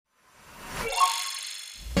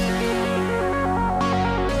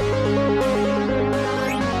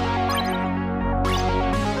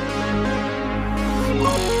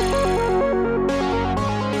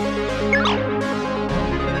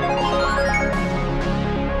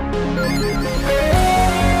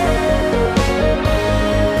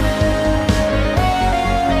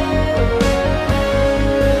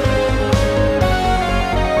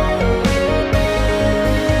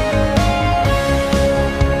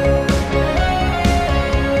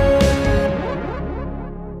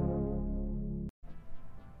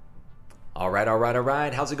All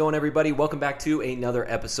right. How's it going, everybody? Welcome back to another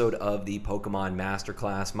episode of the Pokemon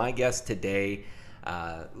Masterclass. My guest today,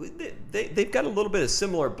 they've got a little bit of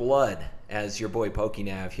similar blood as your boy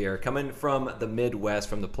PokeNav here, coming from the Midwest,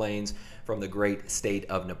 from the plains, from the great state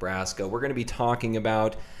of Nebraska. We're going to be talking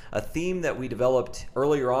about a theme that we developed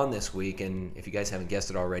earlier on this week, and if you guys haven't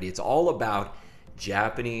guessed it already, it's all about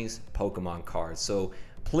Japanese Pokemon cards. So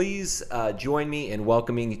please join me in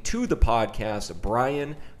welcoming to the podcast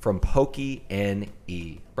Brian from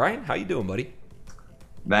PokeNE. Brian, how you doing, buddy?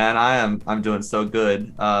 Man, I'm doing so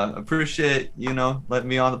good. Appreciate letting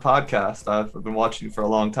me on the podcast. I've been watching you for a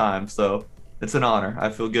long time, so it's an honor. I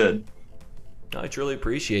feel good. I truly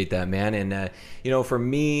appreciate that, man. And for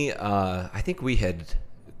me, I think we had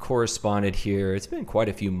corresponded here. It's been quite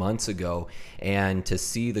a few months ago, and to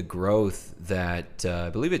see the growth that I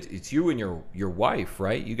believe it's you and your wife,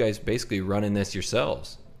 right? You guys basically running this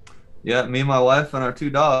yourselves. Yeah, me, my wife, and our two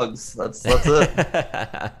dogs. That's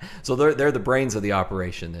it. So they're the brains of the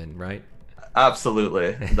operation, then, right?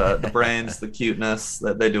 Absolutely. The brains, the cuteness,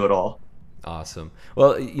 that they do it all. Awesome.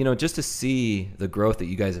 Well, just to see the growth that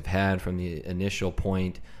you guys have had from the initial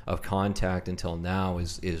point of contact until now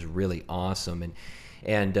is really awesome.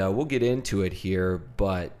 And we'll get into it here,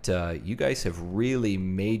 but you guys have really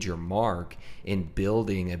made your mark in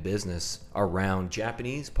building a business around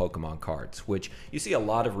Japanese Pokemon cards, which you see a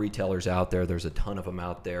lot of retailers out there. There's a ton of them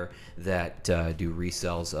out there that do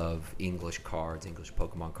resells of English cards, English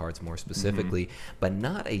Pokemon cards more specifically, but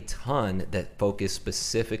not a ton that focus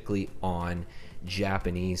specifically on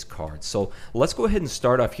Japanese cards. So let's go ahead and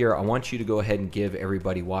start off here. I want you to go ahead and give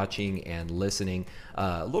everybody watching and listening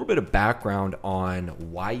a little bit of background on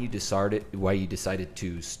why you decided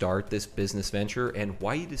to start this business venture and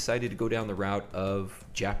why you decided to go down the route of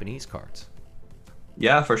Japanese cards.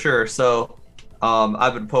 Yeah, for sure. So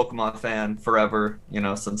I've been a Pokemon fan forever,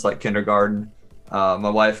 since like kindergarten. My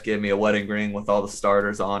wife gave me a wedding ring with all the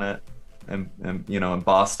starters on it, and in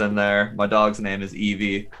Boston there. My dog's name is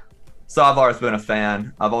Eevee. So I've always been a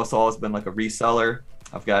fan. I've also always been like a reseller.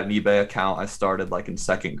 I've got an eBay account. I started like in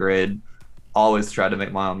second grade. Always tried to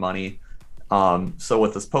make my own money. So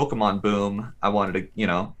with this Pokemon boom, I wanted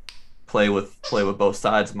to, play with both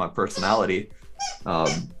sides of my personality.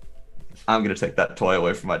 I'm gonna take that toy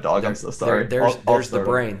away from my dog. I'm so sorry. There's the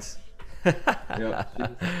brains. Yeah,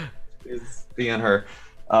 it's being her.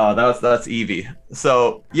 That's Eevee.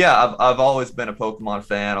 So yeah, I've always been a Pokemon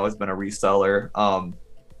fan. Always been a reseller.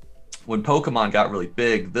 When Pokemon got really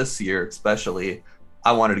big this year, especially,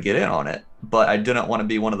 I wanted to get in on it, but I didn't want to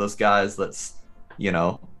be one of those guys that's,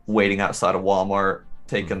 waiting outside of Walmart,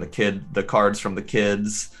 taking the cards from the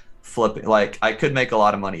kids, flipping. Like, I could make a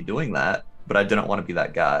lot of money doing that, but I didn't want to be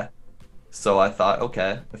that guy. So I thought,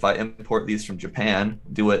 okay, if I import these from Japan,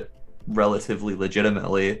 do it relatively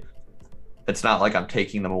legitimately, it's not like I'm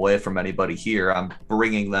taking them away from anybody here. I'm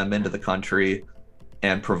bringing them into the country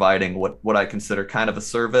and providing what I consider kind of a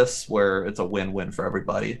service where it's a win-win for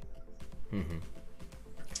everybody. Mm-hmm.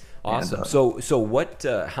 Awesome. And, so what?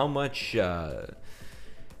 How much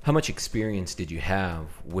experience did you have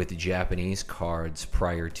with Japanese cards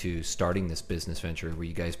prior to starting this business venture? Were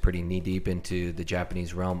you guys pretty knee-deep into the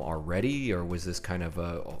Japanese realm already, or was this kind of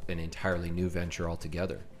an entirely new venture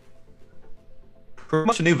altogether? Pretty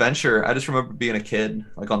much a new venture. I just remember being a kid,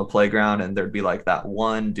 like on the playground, and there'd be like that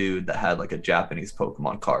one dude that had like a Japanese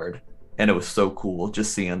Pokemon card, and it was so cool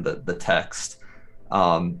just seeing the text.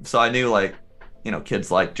 So I knew like, kids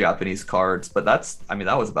like Japanese cards, but that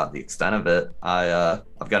was about the extent of it.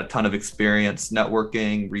 I've got a ton of experience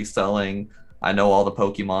networking, reselling. I know all the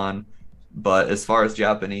Pokemon, but as far as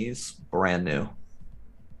Japanese, brand new.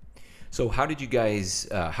 So how did you guys,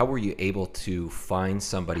 how were you able to find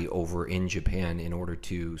somebody over in Japan in order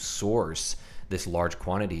to source this large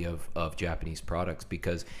quantity of Japanese products?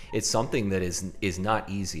 Because it's something that is not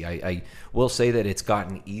easy. I will say that it's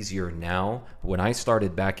gotten easier now. When I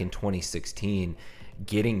started back in 2016,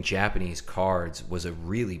 getting Japanese cards was a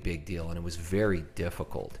really big deal, and it was very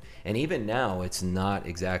difficult. And even now, it's not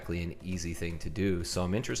exactly an easy thing to do. So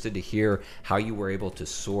I'm interested to hear how you were able to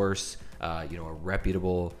source a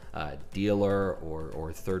reputable dealer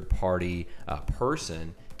or third-party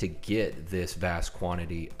person to get this vast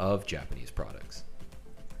quantity of Japanese products.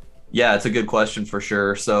 Yeah, it's a good question for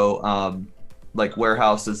sure. So like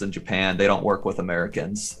warehouses in Japan, they don't work with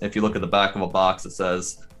Americans. If you look at the back of a box, it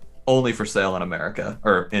says only for sale in America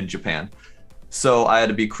or in Japan. So I had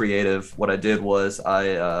to be creative. What I did was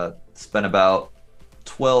I spent about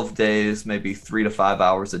 12 days, maybe 3 to 5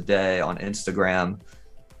 hours a day on Instagram,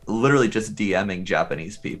 literally just DMing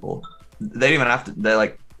Japanese people. They didn't even have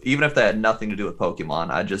to, even if they had nothing to do with Pokemon,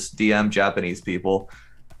 I just DM Japanese people.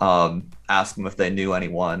 ask them if they knew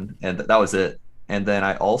anyone, and that was it. And then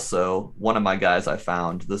I also, one of my guys I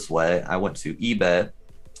found this way, I went to eBay,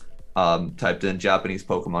 typed in Japanese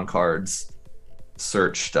Pokemon cards,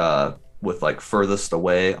 searched with like furthest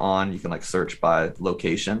away on, you can like search by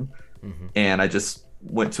location. Mm-hmm. And I just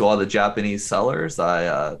went to all the Japanese sellers.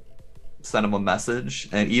 I sent them a message,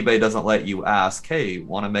 and eBay doesn't let you ask, hey,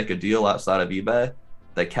 want to make a deal outside of eBay?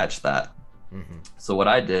 They catch that. Mm-hmm. So what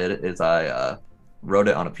I did is I wrote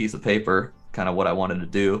it on a piece of paper, kind of what I wanted to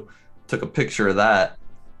do, took a picture of that,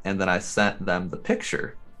 and then I sent them the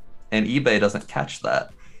picture. And eBay doesn't catch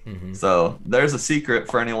that. Mm-hmm. So there's a secret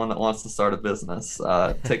for anyone that wants to start a business.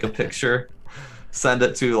 Take a picture, send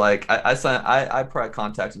it to like I probably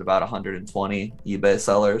contacted about 120 eBay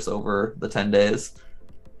sellers over the 10 days,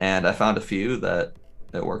 and I found a few that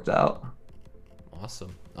it worked out.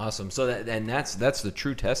 Awesome. So that's the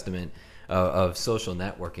true testament of social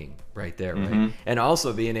networking right there, right? Mm-hmm. And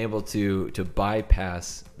also being able to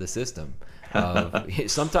bypass the system.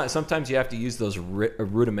 Sometimes you have to use those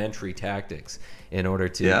rudimentary tactics in order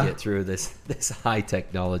to get through this high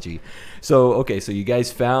technology. So you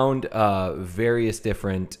guys found various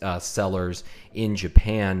different sellers in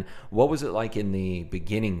Japan. What was it like in the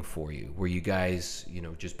beginning for you? Were you guys,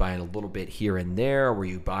 just buying a little bit here and there? Or were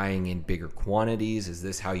you buying in bigger quantities? Is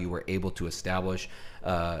this how you were able to establish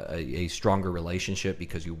a stronger relationship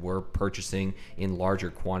because you were purchasing in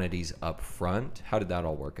larger quantities up front? How did that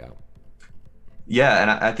all work out? Yeah, and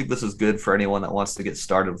I think this is good for anyone that wants to get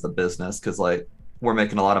started with a business, because like we're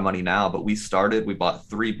making a lot of money now, but we bought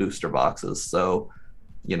 3 booster boxes. So,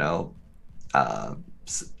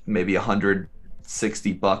 maybe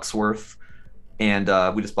 $160 worth.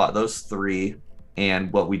 And we just bought those 3.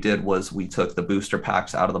 And what we did was we took the booster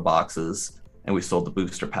packs out of the boxes and we sold the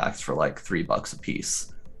booster packs for like $3 a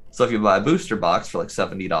piece. So if you buy a booster box for like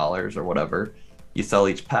 $70 or whatever, you sell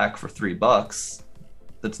each pack for $3.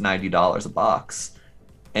 That's $90 a box.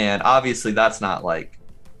 And obviously that's not like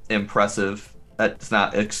impressive. That's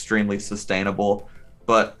not extremely sustainable.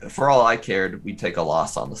 But for all I cared, we'd take a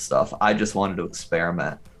loss on the stuff. I just wanted to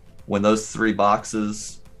experiment. When those 3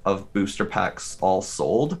 boxes of booster packs all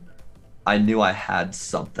sold, I knew I had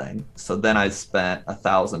something. So then I spent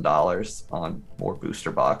 $1,000 on more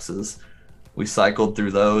booster boxes. We cycled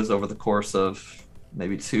through those over the course of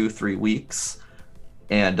maybe 2-3 weeks.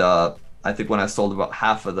 And I think when I sold about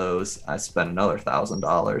half of those, I spent another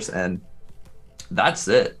 $1,000, and that's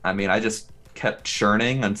it. I mean, I just kept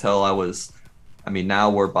churning until now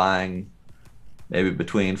we're buying maybe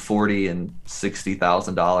between $40,000 and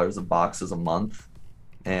 $60,000 of boxes a month.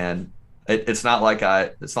 And it's not like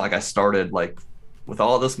I started like with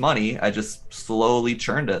all this money. I just slowly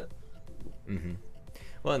churned it. Mm-hmm.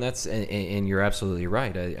 Well, and you're absolutely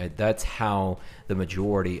right. That's how the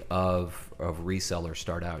majority of resellers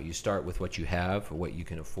start out. You start with what you have, or what you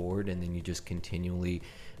can afford, and then you just continually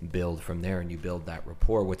build from there, and you build that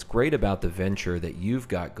rapport. What's great about the venture that you've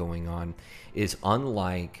got going on is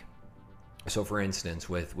unlike, so for instance,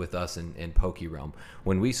 with us in PokeRealm,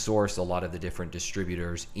 when we source a lot of the different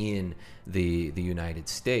distributors in the United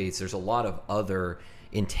States, there's a lot of other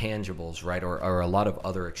intangibles, right? Or a lot of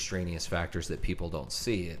other extraneous factors that people don't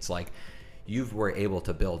see. It's like you were able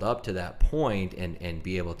to build up to that point and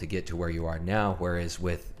be able to get to where you are now. Whereas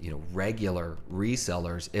with, regular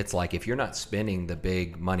resellers, it's like if you're not spending the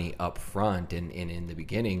big money up front and in the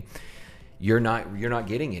beginning, you're not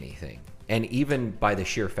getting anything. And even by the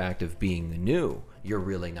sheer fact of being new, you're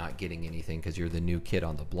really not getting anything because you're the new kid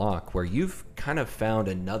on the block, where you've kind of found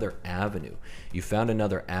another avenue. You found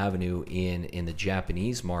another avenue in the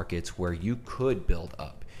Japanese markets where you could build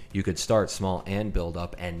up. You could start small and build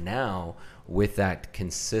up. And now with that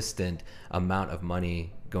consistent amount of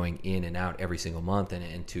money going in and out every single month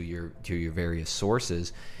and to your various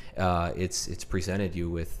sources, it's presented you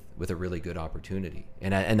with a really good opportunity.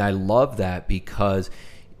 And I love that, because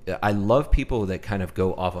I love people that kind of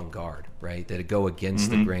go avant-garde, right? That go against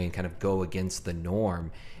the grain, kind of go against the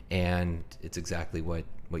norm, and it's exactly what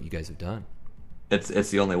you guys have done. It's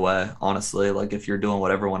the only way, honestly. Like if you're doing what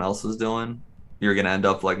everyone else is doing, you're gonna end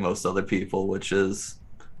up like most other people, which is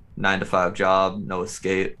 9-to-5 job, no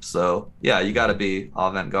escape. So yeah, you got to be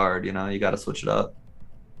avant-garde. You got to switch it up.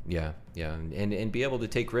 Yeah, and be able to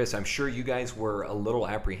take risks. I'm sure you guys were a little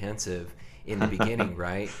apprehensive in the beginning,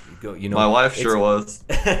 right? My wife sure was.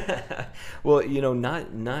 Well,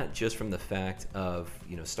 not just from the fact of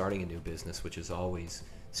starting a new business, which is always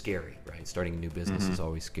scary, right? Starting a new business Mm-hmm. is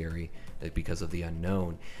always scary because of the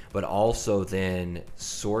unknown, but also then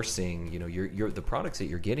sourcing, your the products that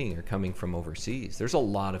you're getting are coming from overseas. There's a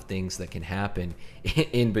lot of things that can happen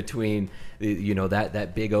in between,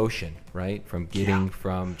 that big ocean, right? From getting Yeah.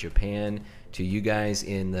 from Japan to you guys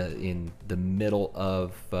in the middle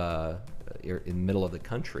of the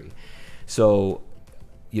country. So,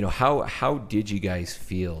 how did you guys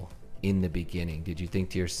feel in the beginning? Did you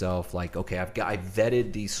think to yourself like, okay, I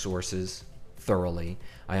vetted these sources thoroughly.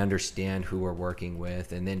 I understand who we're working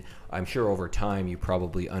with, and then I'm sure over time you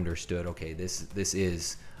probably understood, okay, this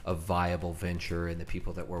is a viable venture, and the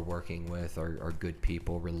people that we're working with are good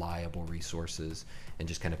people, reliable resources, and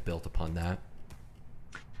just kind of built upon that.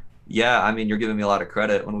 Yeah, I mean, you're giving me a lot of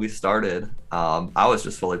credit. When we started, I was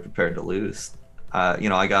just fully prepared to lose.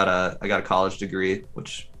 I got a college degree,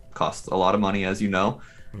 which costs a lot of money, as you know,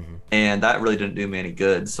 Hmm. and that really didn't do me any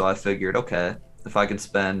good. So I figured, okay, if I can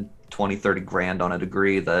spend 20, 30 grand on a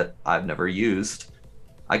degree that I've never used,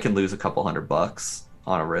 I can lose a couple $100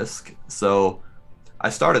 on a risk. So I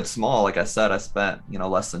started small. Like I said, I spent,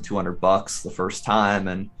 less than $200 the first time.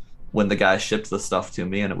 And when the guy shipped the stuff to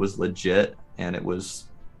me and it was legit and it was,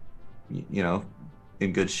 you know,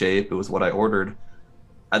 in good shape, it was what I ordered.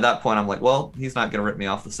 At that point, I'm like, well, he's not going to rip me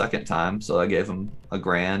off the second time. So I gave him a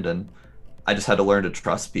grand, and I just had to learn to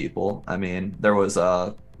trust people. I mean, there was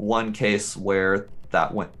one case where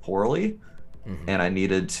that went poorly, Hmm. and I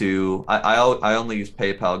needed to. I only use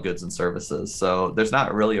PayPal goods and services, so there's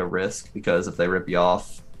not really a risk because if they rip you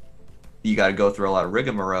off, you got to go through a lot of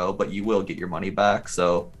rigmarole, but you will get your money back.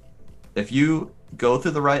 So if you go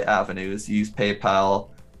through the right avenues, use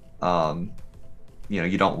PayPal, um,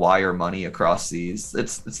 you don't wire money across these.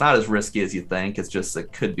 It's not as risky as you think. It's just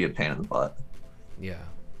it could be a pain in the butt. Yeah,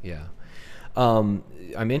 yeah. Um,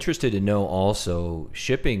 I'm interested to know also,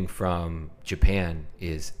 shipping from Japan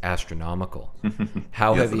is astronomical.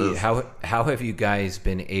 How Yes, have it you is. how have you guys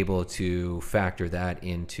been able to factor that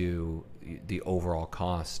into the overall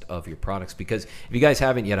cost of your products? Because if you guys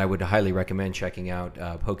haven't yet, I would highly recommend checking out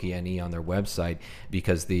Poke.ne on their website,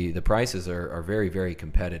 because the prices are very, very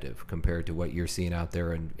competitive compared to what you're seeing out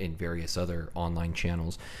there in various other online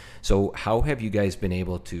channels. So how have you guys been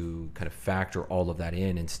able to kind of factor all of that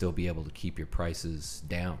in and still be able to keep your prices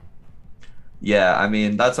down? Yeah, I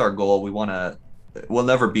mean, that's our goal. We'll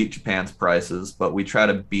never beat Japan's prices, but we try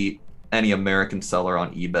to beat any American seller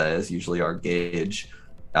on eBay is usually our gauge.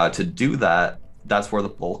 To do that, that's where the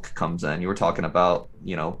bulk comes in. You were talking about,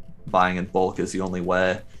 buying in bulk is the only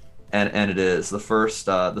way. And it is.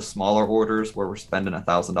 The smaller orders where we're spending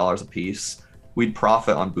 $1,000 a piece, we'd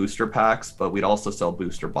profit on booster packs, but we'd also sell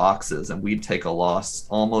booster boxes, and we'd take a loss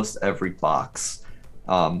almost every box.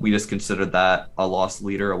 We just considered that a loss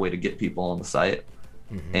leader, a way to get people on the site.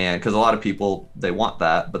 Hmm. And because a lot of people, they want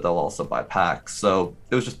that, but they'll also buy packs. So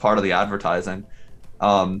it was just part of the advertising.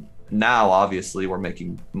 Now, obviously, we're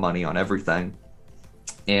making money on everything,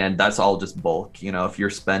 and that's all just bulk. If you're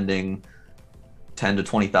spending $10,000 to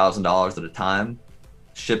 $20,000 at a time,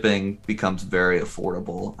 shipping becomes very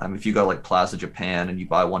affordable. I mean, if you go to like Plaza Japan and you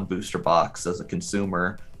buy one booster box as a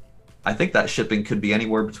consumer, I think that shipping could be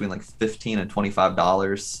anywhere between like $15 and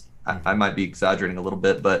 $25. I Hmm. might be exaggerating a little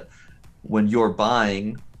bit, but when you're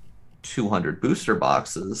buying 200 booster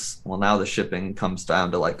boxes, well, now the shipping comes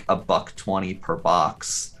down to like a buck 20 per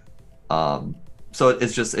box. Um, so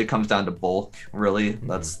it comes down to bulk, really. Hmm.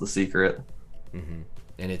 That's the secret. Hmm.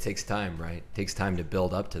 And it takes time, right? It takes time to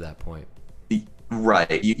build up to that point.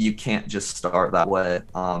 Right. You can't just start that way.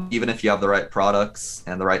 Even if you have the right products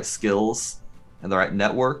and the right skills and the right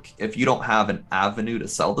network, if you don't have an avenue to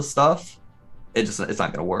sell the stuff, it's not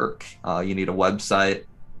going to work. You need a website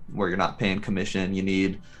where you're not paying commission. You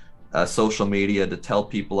need social media to tell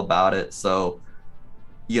people about it. So,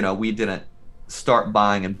 we didn't start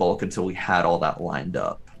buying in bulk until we had all that lined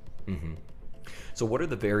up. Hmm. So what are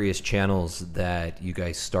the various channels that you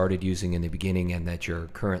guys started using in the beginning and that you're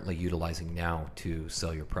currently utilizing now to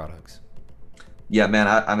sell your products? Yeah, man.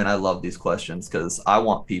 I mean, I love these questions because I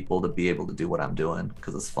want people to be able to do what I'm doing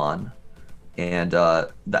because it's fun. And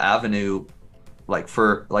the avenue,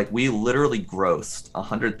 we literally grossed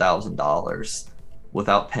 $100,000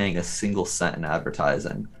 without paying a single cent in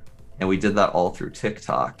advertising, and we did that all through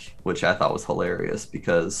TikTok, which I thought was hilarious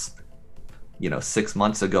because 6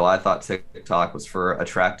 months ago I thought TikTok was for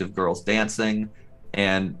attractive girls dancing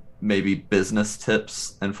and maybe business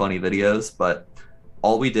tips and funny videos, but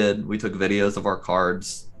we took videos of our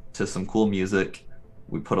cards to some cool music,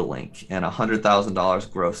 we put a link, and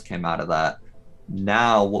 $100,000 gross came out of that.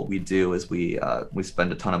 Now what we do is we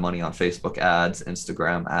spend a ton of money on Facebook ads,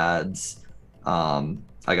 Instagram ads.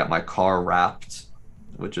 I got my car wrapped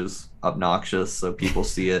which is obnoxious, so people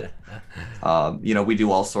see it. You know, we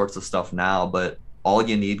do all sorts of stuff now, but all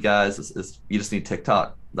you need, guys, is you just need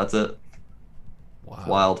TikTok. That's it. It's Wow.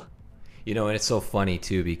 wild. You know, and it's so funny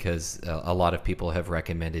too because a lot of people have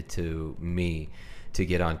recommended to me to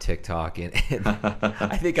get on TikTok, and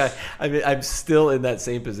I think I mean, I'm still in that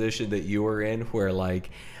same position that you were in, where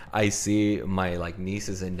like I see my like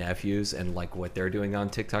nieces and nephews and like what they're doing on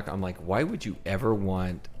TikTok. I'm like, why would you ever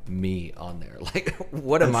want me on there? Like,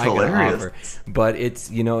 what am It's I going to hilarious. offer? But it's,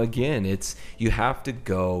 you know, again, it's you have to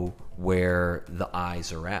go where the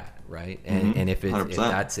eyes are at, right? And if it's if 100%.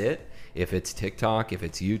 that's it, if it's TikTok, if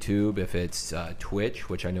it's YouTube, if it's Twitch,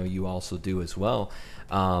 which I know you also do as well,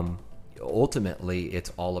 ultimately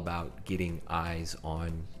it's all about getting eyes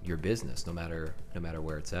on your business, no matter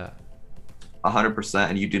where it's at. 100%.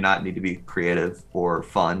 And you do not need to be creative or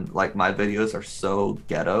fun. Like my videos are so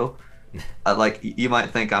ghetto. Like you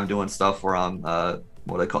might think I'm doing stuff where I'm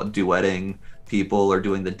what I call duetting people or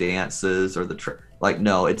doing the dances or like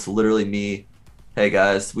no, it's literally me. Hey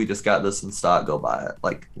guys, we just got this in stock. Go buy it.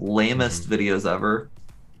 Like lamest Hmm. videos ever.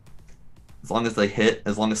 As long as they hit,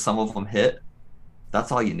 as long as some of them hit,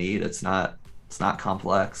 that's all you need. It's not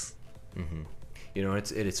complex. Hmm. You know,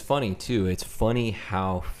 it's funny too. It's funny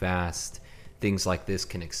how fast things like this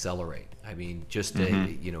can accelerate. I mean, just Hmm.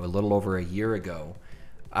 a little over a year ago,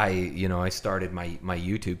 I started my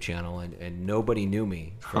YouTube channel, and nobody knew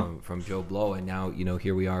me from Joe Blow, and now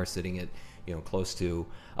here we are sitting at close to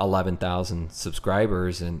 11,000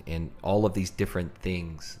 subscribers, and all of these different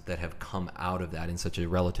things that have come out of that in such a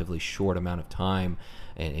relatively short amount of time,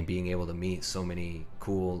 and being able to meet so many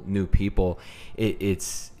cool new people.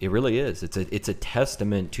 It really is, it's a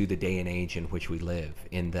testament to the day and age in which we live,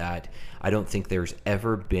 in that I don't think there's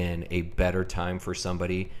ever been a better time for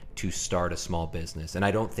somebody to start a small business, and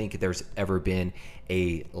I don't think there's ever been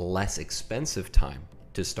a less expensive time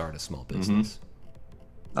to start a small Hmm. business.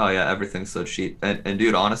 Oh yeah, everything's so cheap. And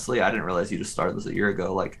dude, honestly, I didn't realize you just started this a year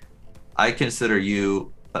ago. Like, I consider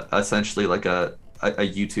you essentially like a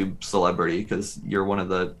YouTube celebrity because you're one of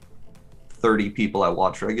the 30 people I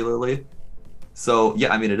watch regularly. So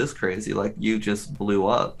yeah, I mean, it is crazy. Like, you just blew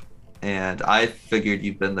up, and I figured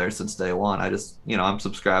you've been there since day one. I just, I'm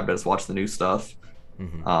subscribed. I just watch the new stuff.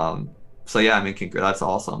 Hmm. Um, so yeah, I mean, that's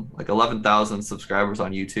awesome. Like 11,000 subscribers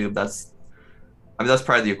on YouTube. I mean, that's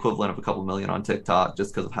probably the equivalent of a couple million on TikTok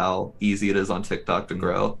just because of how easy it is on TikTok to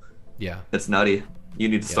grow. Yeah, It's nutty. You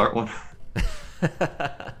need to yeah. start one.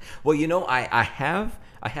 Well,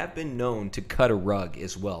 I have been known to cut a rug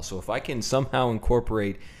as well. So if I can somehow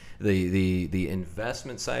incorporate the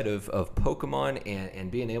investment side of Pokemon,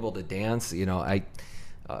 and being able to dance,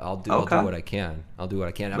 I'll do Okay. what I can. I'll do what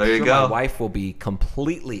I can. I'm There you sure my go. wife will be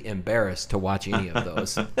completely embarrassed to watch any of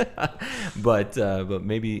those. But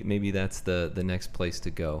maybe that's the next place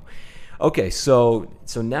to go. Okay, so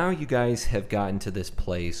now you guys have gotten to this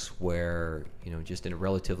place where, just in a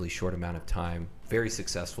relatively short amount of time, very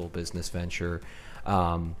successful business venture.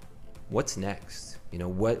 What's next?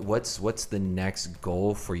 What's the next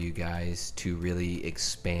goal for you guys to really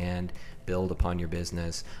expand, build upon your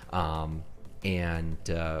business? And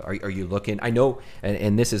are you looking? I know,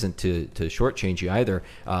 and this isn't to shortchange you either,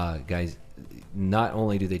 guys. Not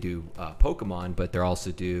only do they do Pokemon, but they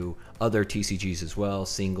also do other TCGs as well,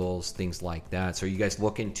 singles, things like that. So are you guys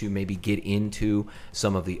looking to maybe get into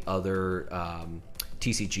some of the other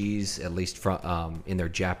TCGs, at least from in their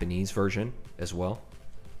Japanese version as well?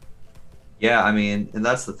 Yeah, I mean, and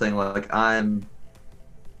that's the thing. Like, I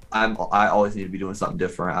always need to be doing something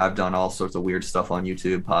different. I've done all sorts of weird stuff on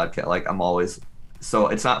YouTube, podcast. Like, I'm always, so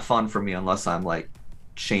it's not fun for me unless I'm like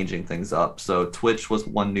changing things up. So Twitch was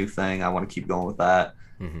one new thing. I want to keep going with that.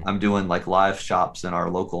 Hmm. I'm doing like live shops in our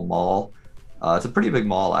local mall. It's a pretty big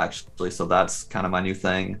mall actually, so that's kind of my new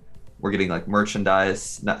thing. We're getting like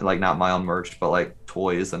merchandise, not my own merch, but like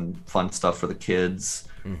toys and fun stuff for the kids.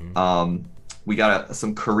 Hmm. Um, we got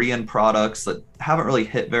some Korean products that haven't really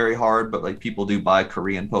hit very hard, but like people do buy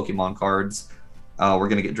Korean Pokemon cards. We're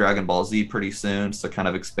gonna get Dragon Ball Z pretty soon, so kind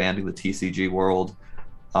of expanding the TCG world.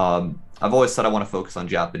 I've always said I want to focus on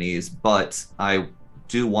Japanese, but I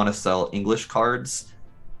do want to sell English cards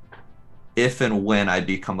if and when I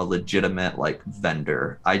become a legitimate like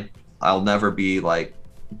vendor. I'll never be like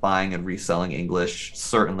buying and reselling English,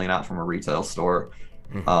 certainly not from a retail store.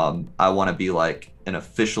 Hmm. I want to be like an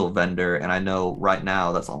official vendor, and I know right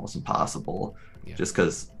now that's almost impossible, Yeah. just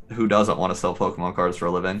because who doesn't want to sell Pokemon cards for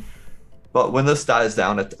a living? But when this dies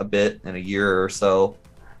down a bit in a year or so,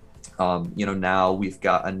 now we've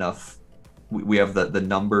got enough. We have the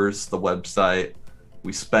numbers, the website.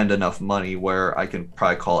 We spend enough money where I can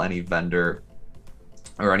probably call any vendor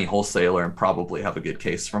or any wholesaler and probably have a good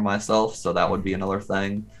case for myself. So that would be Mhm. another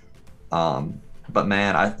thing. But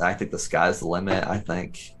man, I think the sky's the limit. I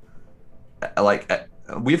think like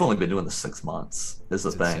we've only been doing this 6 months is the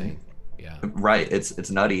It's thing, insane. Yeah. right?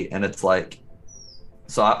 It's nutty, and it's like,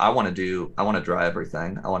 so I want to do, I want to try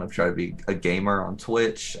everything. I want to try to be a gamer on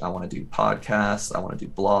Twitch. I want to do podcasts. I want to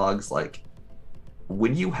do blogs. Like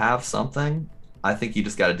when you have something, I think you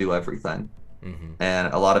just got to do everything, Hmm.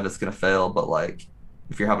 and a lot of it's gonna fail. But like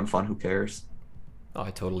if you're having fun, who cares? Oh,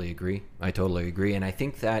 I totally agree. I totally agree. And I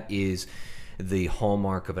think that is the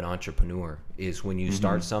hallmark of an entrepreneur is when you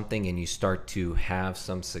start Hmm. something and you start to have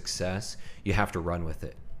some success, you have to run with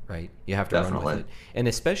it, right? You have to run with Definitely. it. And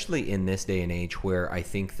especially in this day and age where I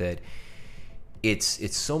think that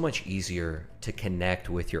it's so much easier to connect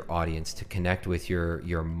with your audience, to connect with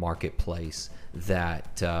your marketplace.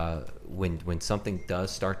 That when something does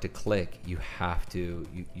start to click, you have to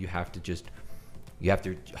just you have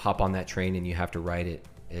to hop on that train and you have to ride it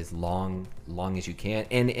as long as you can,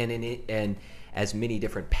 and as many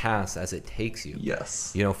different paths as it takes you.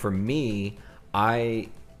 Yes. You know, for me, I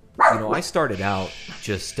I started out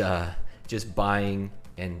just buying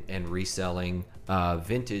and reselling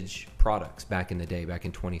vintage products back in the day, back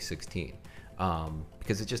in 2016,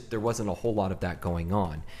 because there wasn't a whole lot of that going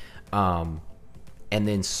on. And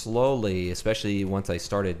then slowly, especially once I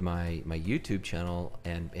started my YouTube channel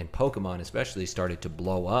and Pokemon especially started to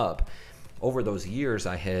blow up, over those years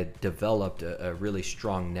I had developed a really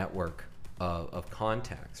strong network of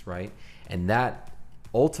contacts, right? And that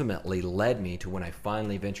ultimately led me to when I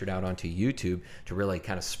finally ventured out onto YouTube to really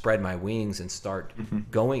kind of spread my wings and start Hmm.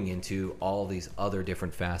 going into all these other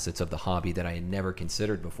different facets of the hobby that I had never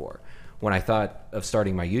considered before. When I thought of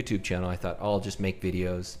starting my YouTube channel, I thought, oh, I'll just make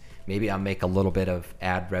videos. Maybe I'll make a little bit of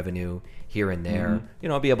ad revenue here and there. Hmm. You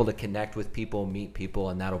know, I'll be able to connect with people, meet people,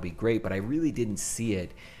 and that'll be great. But I really didn't see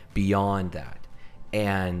it beyond that.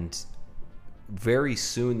 And very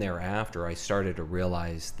soon thereafter, I started to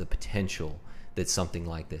realize the potential that something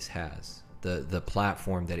like this has, the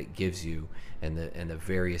platform that it gives you, and the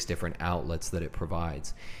various different outlets that it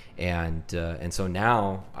provides, and so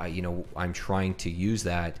now I'm trying to use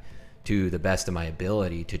that to the best of my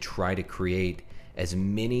ability to try to create as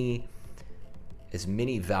many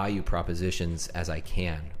value propositions as I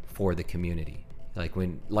can for the community. Like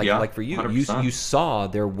when Yeah, like for you, you 100%. saw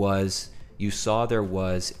there was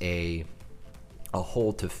a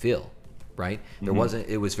hole to fill, right? There Hmm. wasn't.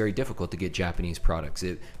 It was very difficult to get Japanese products.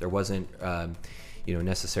 There wasn't,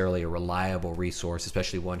 necessarily a reliable resource,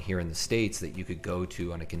 especially one here in the States that you could go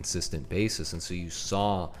to on a consistent basis. And so you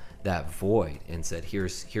saw that void and said,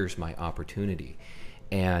 "Here's my opportunity."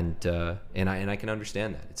 And I can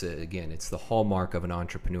understand that. It's the hallmark of an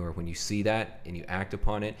entrepreneur. When you see that and you act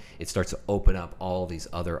upon it, it starts to open up all these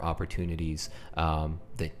other opportunities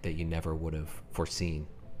that you never would have foreseen.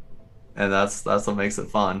 And that's what makes it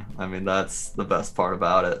fun. I mean, that's the best part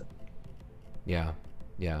about it. Yeah,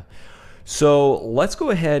 yeah. So let's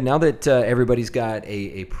go ahead now that everybody's got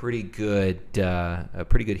a pretty good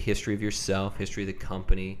history of yourself, history of the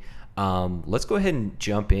company. Let's go ahead and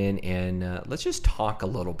jump in and let's just talk a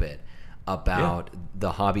little bit Yeah. about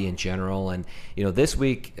the hobby in general. And this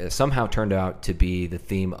week somehow turned out to be the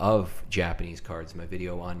theme of Japanese cards. My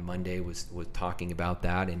video on Monday was talking about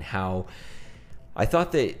that and how I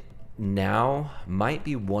thought that now might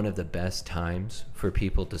be one of the best times for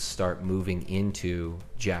people to start moving into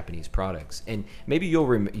Japanese products. And maybe you'll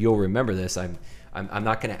remember this. I'm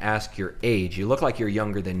not going to ask your age. You look like you're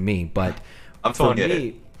younger than me, but I'm for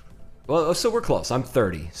 28. me, well, so we're close. I'm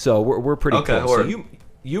 30, so we're pretty Okay, close. So word.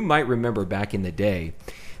 you might remember back in the day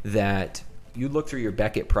that you look through your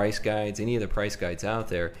Beckett price guides, any of the price guides out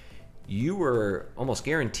there, you were almost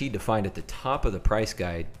guaranteed to find at the top of the price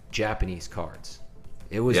guide Japanese cards.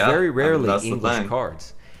 It was Yeah, very I mean, rarely that's the English thing.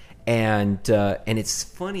 cards. And it's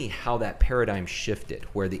funny how that paradigm shifted,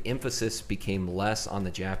 where the emphasis became less on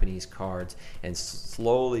the Japanese cards and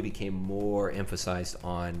slowly became more emphasized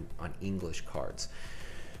on English cards.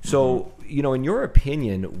 Hmm. So, in your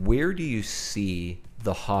opinion, where do you see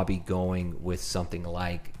the hobby going with something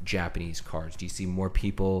like Japanese cards? Do you see more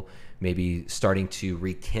people maybe starting to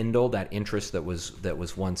rekindle that interest that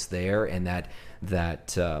was once there, and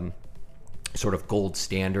that sort of gold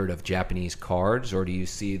standard of Japanese cards, or do you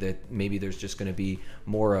see that maybe there's just going to be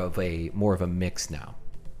more of a mix now?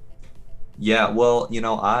 Yeah, well,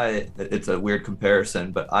 it's a weird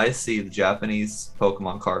comparison, but I see the Japanese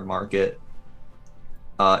Pokemon card market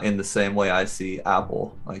in the same way I see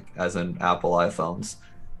Apple, like as in Apple iPhones.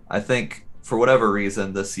 I think for whatever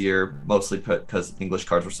reason this year, mostly because English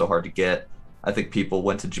cards were so hard to get, I think people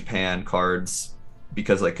went to Japan cards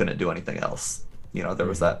because they couldn't do anything else. There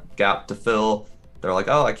was that gap to fill. They're like,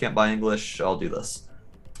 oh, I can't buy English, I'll do this.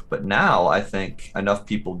 But now I think enough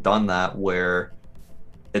people done that where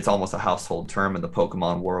it's almost a household term in the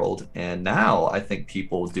Pokemon world. And now I think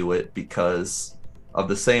people do it because of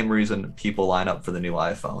the same reason people line up for the new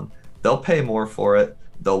iPhone. They'll pay more for it.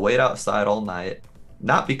 They'll wait outside all night,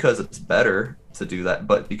 not because it's better to do that,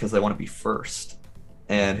 but because they want to be first.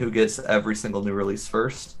 And who gets every single new release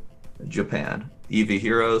first? Japan. EV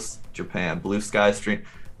Heroes, Japan. Blue Sky Stream.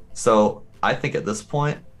 So I think at this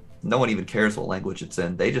point, no one even cares what language it's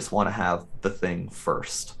in. They just want to have the thing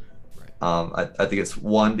first. I think it's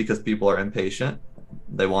one, because people are impatient.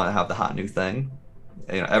 They want to have the hot new thing.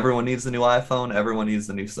 Everyone needs the new iPhone. Everyone needs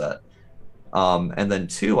the new set. And then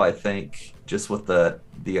two, I think just with the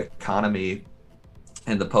economy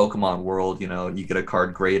in the Pokemon world, you get a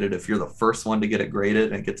card graded. If you're the first one to get it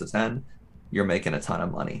graded and it gets a 10, you're making a ton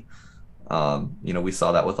of money. We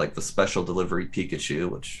saw that with like the special delivery Pikachu,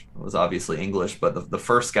 which was obviously English, but the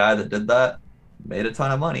first guy that did that made a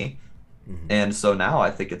ton of money. And so now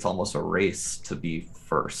I think it's almost a race to be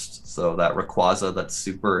first. So that Rayquaza that's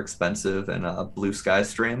super expensive in a Blue Sky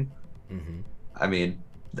Stream, I mean,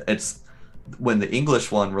 it's when the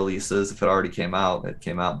English one releases, if it already came out, it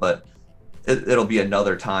came out, but it'll be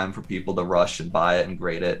another time for people to rush and buy it and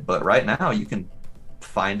grade it. But right now you can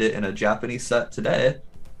find it in a Japanese set today,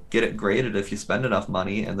 get it graded if you spend enough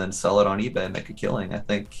money, and then sell it on eBay and make a killing. I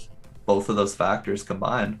think both of those factors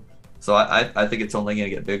combined. So I think it's only going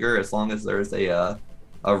to get bigger as long as there's a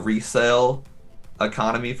resale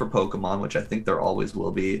economy for Pokemon, which I think there always will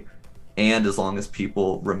be, and as long as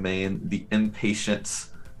people remain the impatient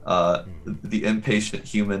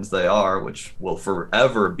humans they are, which will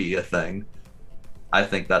forever be a thing. I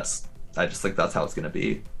just think that's how it's going to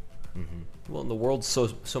be. Well, the world's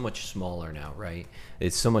so much smaller now, right?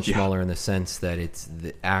 It's so much smaller in the sense that it's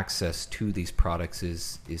the access to these products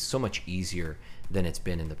is so much easier than it's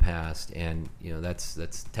been in the past. And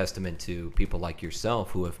that's testament to people like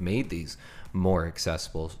yourself who have made these more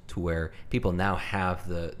accessible to where people now have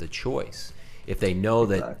the choice. If they know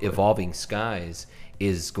that Evolving Skies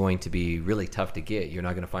is going to be really tough to get, you're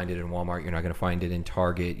not going to find it in Walmart, you're not going to find it in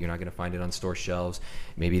Target, you're not going to find it on store shelves.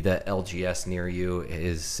 Maybe the LGS near you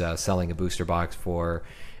is selling a booster box for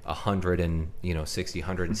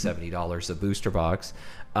 $170 a booster box.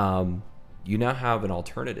 You now have an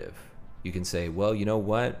alternative. You can say, well, you know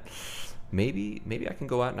what? Maybe I can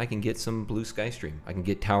go out and I can get some Blue Sky Stream. I can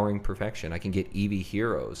get Towering Perfection. I can get EV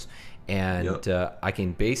Heroes. And I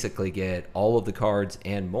can basically get all of the cards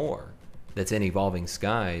and more that's in Evolving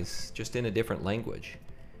Skies, just in a different language.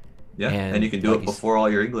 Yeah, and you can do it before all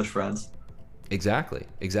your English friends. Exactly.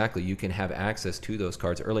 You can have access to those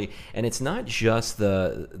cards early. And it's not just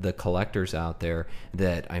the collectors out there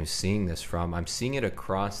that I'm seeing this from. I'm seeing it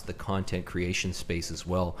across the content creation space as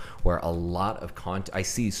well, where a lot of content, I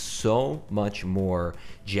see so much more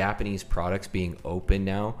Japanese products being opened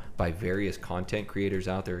now by various content creators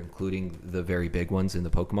out there, including the very big ones in the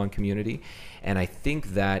Pokemon community. And I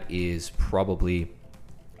think that is probably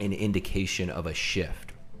an indication of a shift.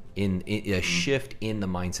 In a shift in the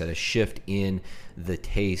mindset, a shift in the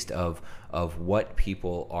taste of what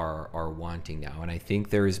people are wanting now. And I think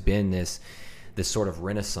there has been this sort of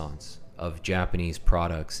renaissance of Japanese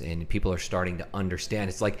products, and people are starting to understand.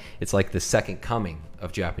 It's like the second coming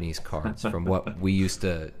of Japanese cards from what we used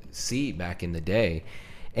to see back in the day.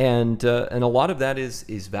 And a lot of that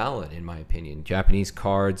is valid in my opinion. Japanese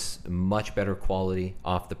cards, much better quality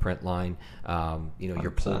off the print line.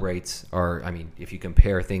 Your pull rates are, I mean, if you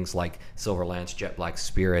compare things like Silver Lance, Jet Black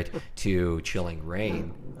Spirit to Chilling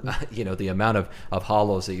Reign, the amount of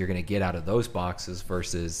holos that you're going to get out of those boxes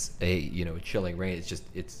versus a Chilling Reign,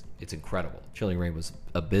 it's incredible. Chilling Reign was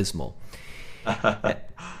abysmal.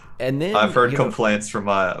 And then I've heard complaints from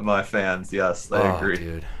my fans. Yes, they agree.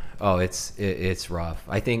 Dude. Oh, it's rough.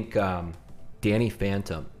 I think Danny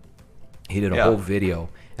Phantom, he did a whole video,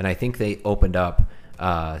 and I think they opened up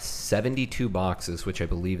 72 boxes, which I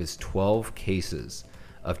believe is 12 cases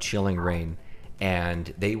of Chilling Reign,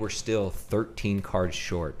 and they were still 13 cards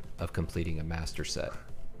short of completing a master set.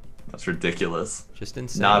 That's ridiculous. Just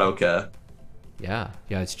insane. Not okay. Yeah,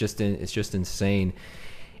 it's just insane.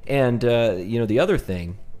 And the other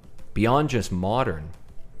thing, beyond just Modern,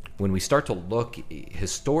 when we start to look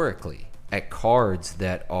historically at cards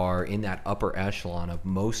that are in that upper echelon of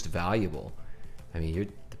most valuable, I mean, you're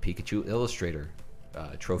the Pikachu Illustrator,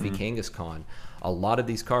 Trophy Kangaskhan, a lot of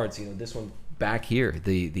these cards, this one back here,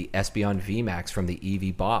 the Espeon VMAX from the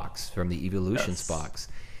EV box, from the Evolutions box,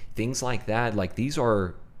 things like that, like these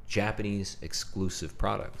are Japanese exclusive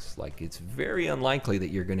products. Like it's very unlikely that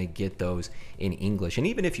you're going to get those in English. And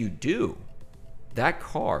even if you do, that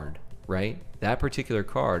card, right? That particular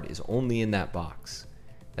card is only in that box.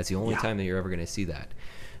 That's the only time that you're ever going to see that.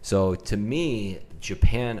 So to me,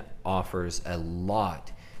 Japan offers a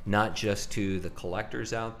lot, not just to the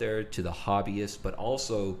collectors out there, to the hobbyists, but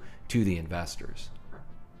also to the investors.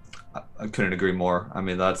 I couldn't agree more. I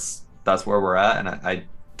mean, that's where we're at, and I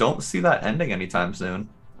don't see that ending anytime soon.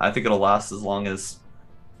 I think it'll last as long as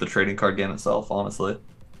the trading card game itself, honestly.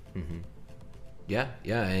 Mm-hmm. Yeah,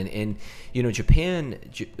 and you know, Japan.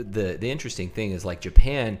 The interesting thing is, like,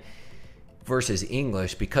 Japan versus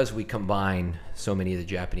English, because we combine so many of the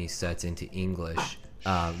Japanese sets into English.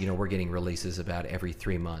 You know, we're getting releases about every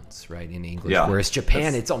 3 months, right, in English. Yeah, whereas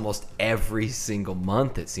Japan, it's almost every single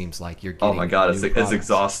month. It seems like you're getting. Oh my god, it's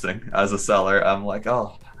exhausting as a seller. I'm like,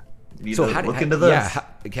 oh. So look into this.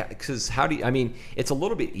 Yeah, because how do you? I mean, it's a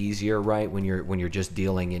little bit easier, right, when you're just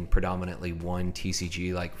dealing in predominantly one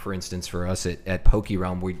TCG. Like, for instance, for us at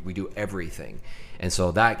PokeRealm, we do everything, and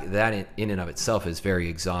so that in and of itself is very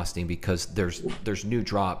exhausting because there's new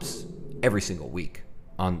drops every single week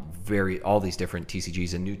on all these different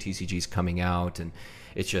TCGs and new TCGs coming out, and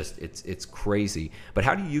it's just it's crazy. But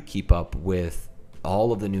how do you keep up with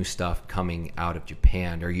all of the new stuff coming out of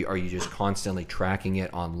Japan? Are you just constantly tracking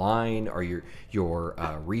it online? Are your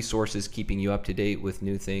resources keeping you up to date with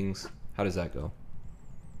new things? How does that go?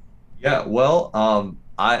 Yeah, well, I'm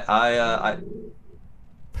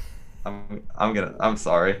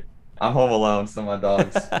sorry. I'm home alone, so my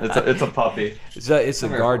dog's it's a puppy. It's a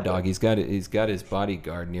guard dog. He's got his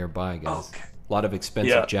bodyguard nearby, guys. Okay. A lot of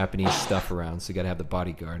expensive Japanese stuff around, so you got to have the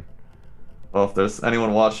bodyguard. Well, if there's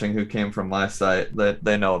anyone watching who came from my site,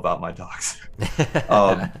 they know about my dogs.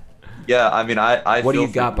 Yeah, I mean, I what do you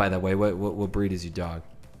got, by the way? What breed is your dog?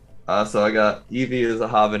 So I got Evie is a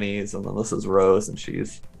Havanese, and then this is Rose, and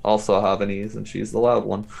she's also a Havanese, and she's the loud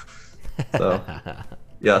one. So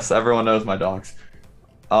yes, everyone knows my dogs.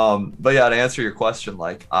 But yeah, to answer your question,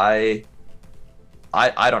 like I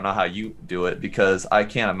don't know how you do it, because I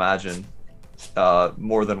can't imagine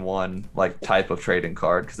more than one like type of trading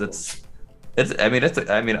card, because I mean,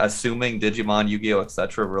 assuming Digimon, Yu-Gi-Oh,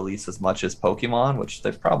 etc. release as much as Pokemon, which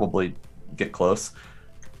they probably get close,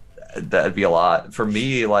 that'd be a lot. For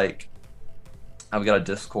me, like, I've got a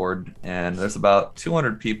Discord, and there's about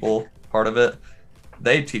 200 people part of it.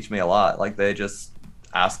 They teach me a lot. Like, they just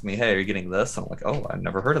ask me, hey, are you getting this? I'm like, oh, I've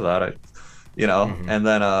never heard of that. And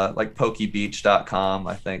then like PokeBeach.com,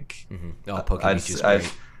 I think. Mm-hmm. Oh, PokeBeach is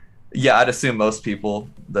great. Yeah, I'd assume most people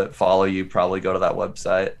that follow you probably go to that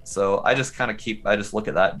website. So I just I just look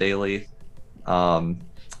at that daily.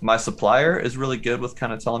 My supplier is really good with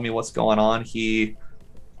kind of telling me what's going on.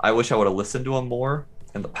 I wish I would have listened to him more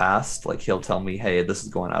in the past. Like, he'll tell me, hey, this is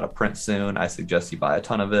going out of print soon. I suggest you buy a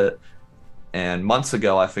ton of it. And months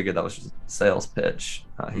ago, I figured that was just a sales pitch.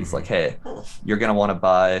 He's like, hey, you're going to want to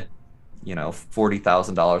buy,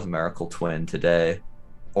 $40,000 Miracle Twin today,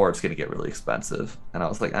 or it's going to get really expensive. And I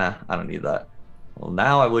was like, I don't need that. Well,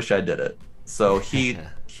 now I wish I did it. So he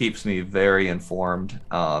keeps me very informed.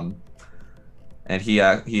 And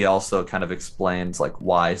he also kind of explains like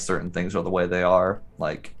why certain things are the way they are.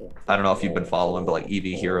 Like, I don't know if you've been following, but like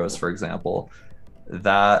EV Heroes, for example,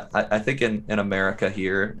 that I think in America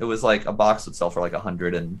here, it was like a box would sell for like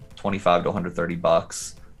 125 to 130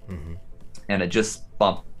 bucks. Mm-hmm. And it just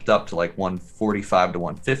bumped up to like 145 to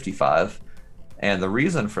 155. And the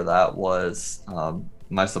reason for that was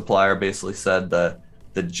my supplier basically said that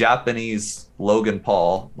the Japanese Logan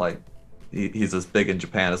Paul, like he's as big in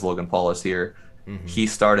Japan as Logan Paul is here, he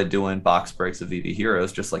started doing box breaks of EV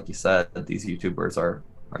Heroes, just like you said, that these YouTubers are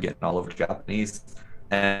getting all over Japanese.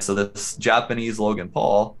 And so this Japanese Logan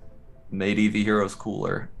Paul made EV Heroes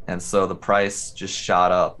cooler. And so the price just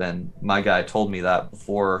shot up. And my guy told me that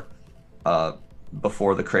before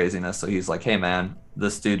the craziness. So he's like, hey man,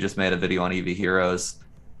 this dude just made a video on EV Heroes.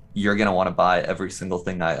 You're going to want to buy every single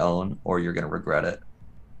thing I own, or you're going to regret it.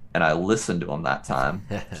 And I listened to him that time.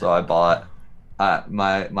 So I bought I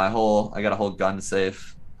got a whole gun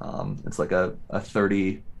safe. It's like a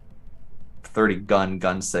 30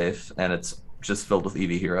 gun safe, and it's just filled with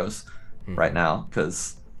EV Heroes right now. I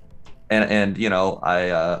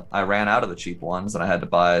ran out of the cheap ones, and I had to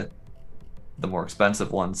buy the more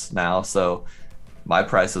expensive ones now. So my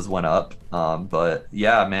prices went up. But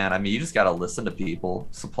yeah, man, I mean, you just got to listen to people,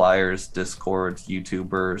 suppliers, Discords,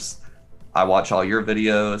 YouTubers. I watch all your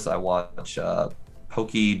videos. I watch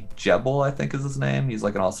PokeJebel, I think is his name. He's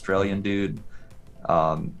like an Australian dude.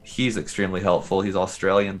 He's extremely helpful. He's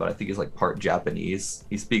Australian, but I think he's like part Japanese.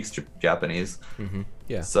 He speaks Japanese. Mm-hmm.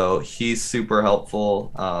 Yeah. So he's super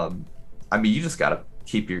helpful. I mean, you just got to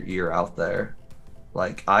keep your ear out there.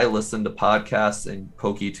 Like, I listen to podcasts and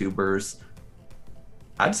PokeTubers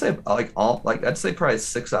I'd say I'd say probably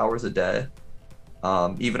 6 hours a day.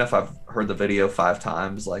 Even if I've heard the video 5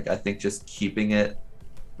 times, like I think just keeping it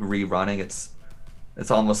rerunning, it's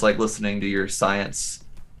almost like listening to your science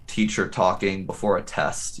teacher talking before a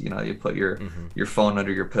test. You know, you put Hmm. your phone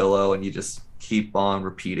under your pillow and you just keep on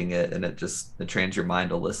repeating it, and it trains your mind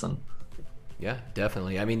to listen. Yeah,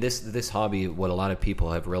 definitely. I mean, this hobby, what a lot of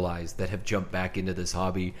people have realized that have jumped back into this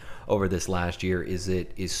hobby over this last year is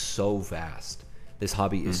it is so vast. This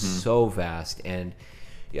hobby is Hmm. so vast, and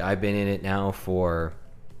yeah, I've been in it now for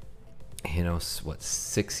what,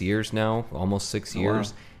 6 years now, almost six Oh, wow.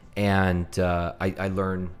 years, and I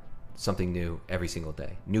learn something new every single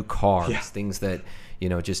day. New cards, Yeah. things that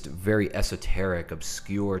just very esoteric,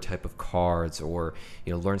 obscure type of cards, or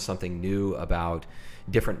learn something new about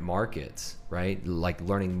different markets, right? Like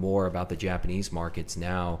learning more about the Japanese markets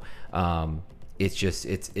now. It's just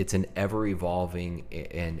it's an ever evolving,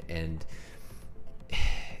 and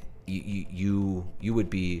you would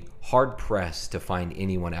be hard pressed to find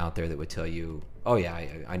anyone out there that would tell you, oh yeah,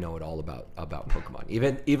 I know it all about Pokemon.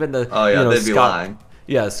 Even the Oh yeah, they'd be Scott, lying.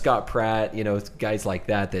 yeah, Scott Pratt, guys like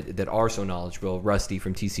that are so knowledgeable. Rusty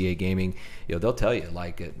from TCA Gaming, they'll tell you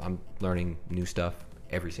like I'm learning new stuff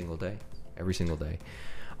every single day.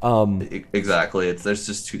 Exactly. There's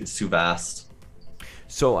just it's too vast.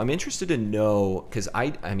 So I'm interested to know, because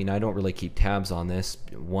I mean I don't really keep tabs on this,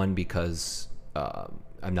 one because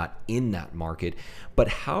I'm not in that market, but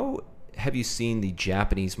how have you seen the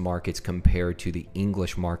Japanese markets compared to the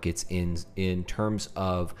English markets in terms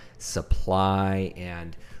of supply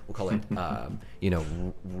and we'll call it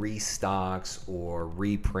restocks or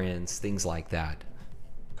reprints, things like that?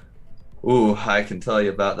 Ooh, I can tell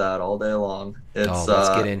you about that all day long. Oh, It's let's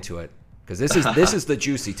get into it, because this is the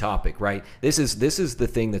juicy topic, right? This is the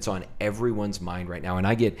thing that's on everyone's mind right now, and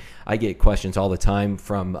I get questions all the time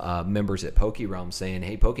from members at PokeRealm saying,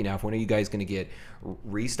 "Hey, PokeNav, when are you guys going to get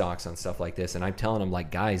restocks on stuff like this?" And I'm telling them,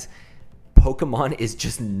 like, guys, Pokemon is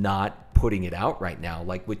just not putting it out right now.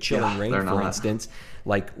 Like with Chilling yeah, Reign, they're for not. instance,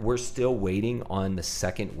 like we're still waiting on the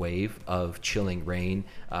second wave of Chilling Reign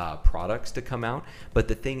products to come out. But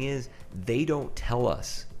the thing is, they don't tell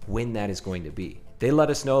us when that is going to be. They let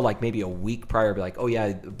us know like maybe a week prior, be like, oh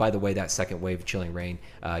yeah, by the way, that second wave of Chilling Reign,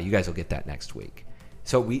 you guys will get that next week.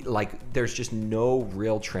 So there's just no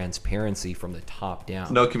real transparency from the top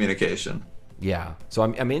down. No communication. Yeah. So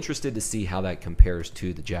I'm interested to see how that compares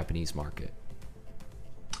to the Japanese market.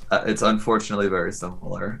 It's unfortunately very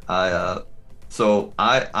similar. I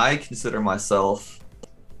consider myself.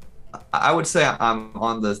 I would say I'm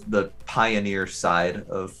on the pioneer side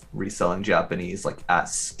of reselling Japanese, like at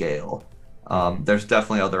scale. Hmm. There's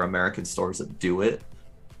definitely other American stores that do it.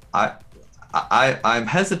 I, I'm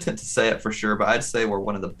hesitant to say it for sure, but I'd say we're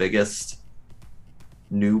one of the biggest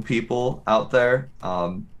new people out there.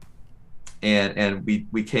 And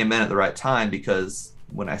we came in at the right time because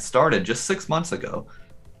when I started just 6 months ago,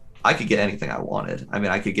 I could get anything I wanted. I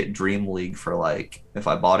mean, I could get Dream League for like, if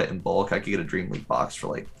I bought it in bulk, I could get a Dream League box for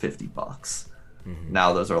like $50. Hmm.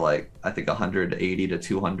 Now those are like, I think 180 to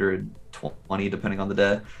 220 depending on the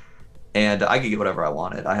day. And I could get whatever I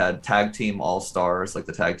wanted. I had Tag Team All Stars, like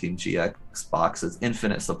the Tag Team GX boxes,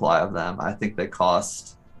 infinite supply of them. I think they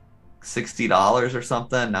cost $60 or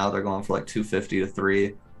something. Now they're going for like 250 to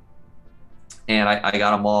three. And I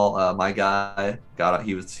got them all. My guy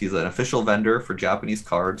he's an official vendor for Japanese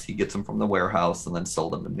cards. He gets them from the warehouse and then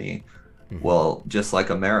sold them to me. Hmm. Well, just like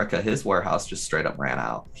America, his warehouse just straight up ran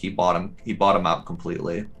out. He bought them out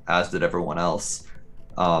completely, as did everyone else.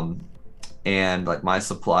 Um, and like my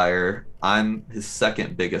supplier, I'm his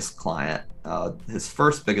second biggest client. His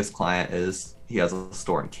first biggest client is he has a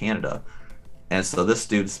store in Canada, and so this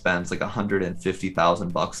dude spends like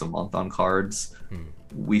 $150,000 a month on cards. Hmm.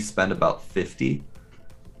 We spend about 50.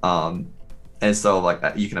 Um, and so like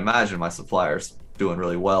you can imagine my supplier's doing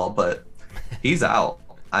really well, but he's out.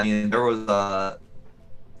 I mean, there was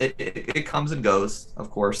it comes and goes, of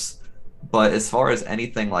course, but as far as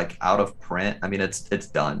anything like out of print, I mean, it's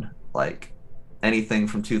done. Like anything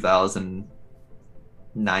from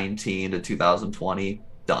 2019 to 2020,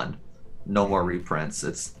 done. No more Hmm. reprints.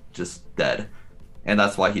 It's just dead. And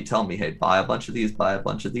that's why he'd tell me, hey, buy a bunch of these, buy a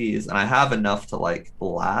bunch of these. And I have enough to like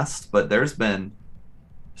last, but there's been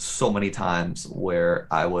so many times where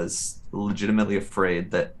I was legitimately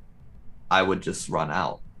afraid that I would just run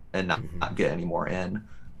out and Hmm. not get any more in.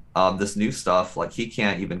 This new stuff, like he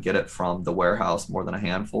can't even get it from the warehouse more than a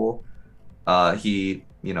handful.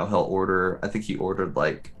 He'll order, I think he ordered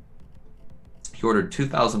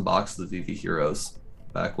 2,000 boxes of VV Heroes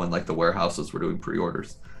back when like the warehouses were doing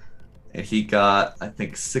pre-orders. And he got, I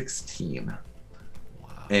think, 16. Wow.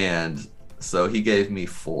 And So he gave me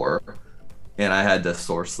 4, and I had to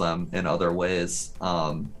source them in other ways,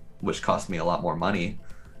 which cost me a lot more money.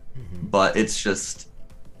 Hmm. But it's just,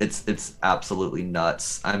 it's absolutely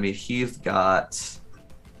nuts. I mean, he's got,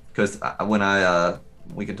 because when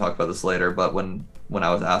we can talk about this later, but when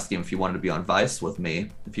I was asking him if he wanted to be on Vice with me,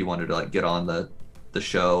 if he wanted to like get on the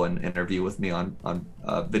show and interview with me on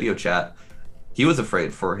video chat, he was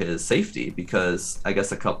afraid for his safety because I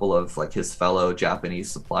guess a couple of like his fellow Japanese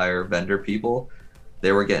supplier vendor people,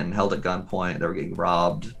 they were getting held at gunpoint, they were getting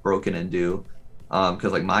robbed, broken into.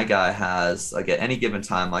 Because like my guy has like at any given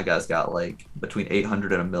time, my guy's got like between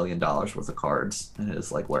 800 and $1 million worth of cards in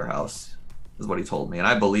his like warehouse, is what he told me, and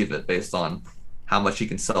I believe it based on how much he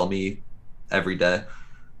can sell me every day.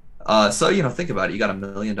 So think about it. You got $1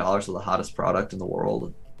 million of the hottest product in the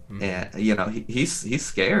world, Hmm. and he's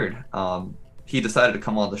scared. He decided to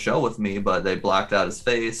come on the show with me, but they blacked out his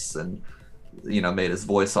face and made his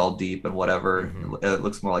voice all deep and whatever. Hmm. It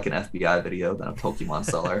looks more like an FBI video than a Pokemon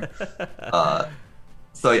seller. Uh,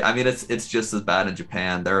 so I mean, it's just as bad in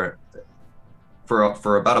Japan. They're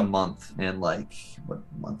for about a month, and like what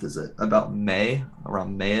month is it? About May,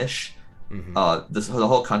 around Mayish. Hmm. The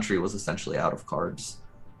whole country was essentially out of cards,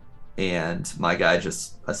 and my guy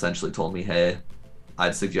just essentially told me, "Hey,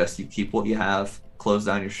 I'd suggest you keep what you have, close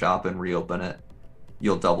down your shop, and reopen it.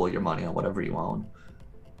 You'll double your money on whatever you own."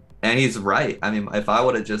 And he's right. I mean, if I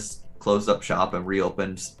would have just closed up shop and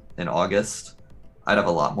reopened in August, I'd have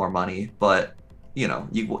a lot more money. But you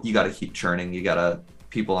got to keep churning.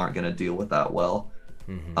 People aren't going to deal with that well.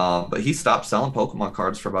 Hmm. But he stopped selling Pokemon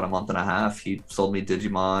cards for about a month and a half. He sold me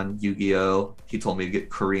Digimon, Yu-Gi-Oh. He told me to get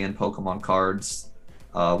Korean Pokemon cards,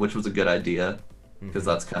 which was a good idea because Hmm.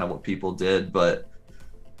 that's kind of what people did. But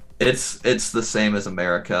it's the same as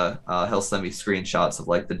America. He'll send me screenshots of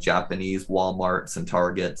like the Japanese Walmarts and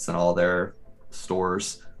Targets and all their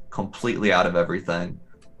stores completely out of everything.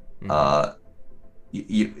 Hmm. Uh,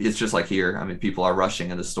 it's just like here. I mean, people are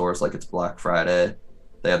rushing into stores like it's Black Friday.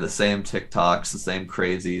 They have the same TikToks, the same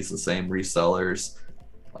crazies, the same resellers.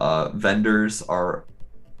 Vendors are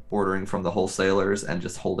ordering from the wholesalers and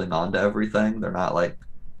just holding on to everything. They're not like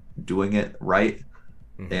doing it right,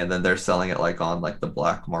 Hmm. and then they're selling it like on like the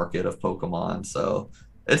black market of Pokemon. So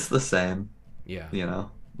it's the same, Yeah. which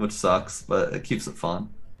Yeah. sucks, but it keeps it fun.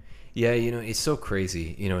 Yeah, it's so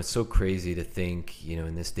crazy. It's so crazy to think,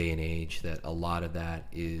 in this day and age that a lot of that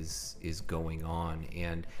is going on.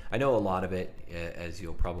 And I know a lot of it, as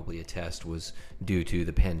you'll probably attest, was due to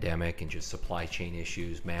the pandemic and just supply chain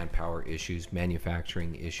issues, manpower issues,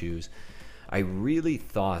 manufacturing issues. I really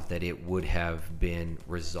thought that it would have been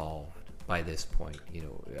resolved by this point.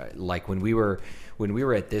 Like when we were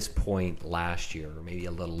at this point last year, or maybe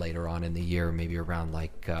a little later on in the year, maybe around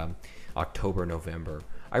like October, November.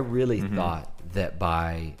 I really Hmm. thought that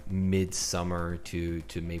by midsummer to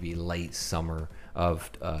maybe late summer of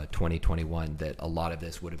 2021 that a lot of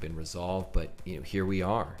this would have been resolved, but here we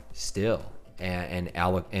are still, and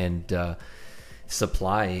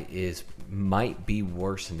supply is might be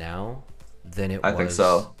worse now than it I think was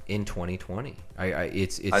so. in 2020.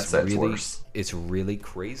 It's I'd it's say it's really worse. it's really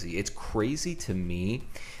crazy. It's crazy to me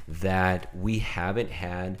that we haven't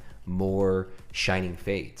had more Shining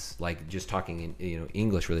Fates. Like just talking in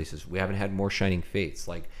English releases, we haven't had more Shining Fates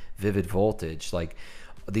like Vivid Voltage, like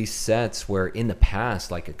these sets where in the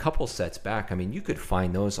past, like a couple sets back, I mean, you could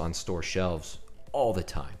find those on store shelves all the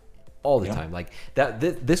time. All the Yeah. time, like that.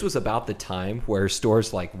 This was about the time where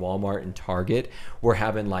stores like Walmart and Target were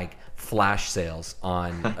having like flash sales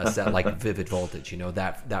on a set like Vivid Voltage.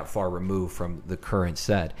 That far removed from the current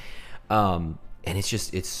set, and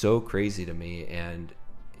it's so crazy to me, and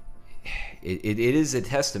it is a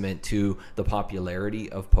testament to the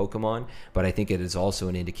popularity of Pokemon, but I think it is also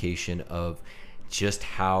an indication of just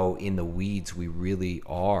how in the weeds we really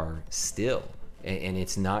are still. And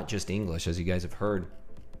it's not just English, as you guys have heard.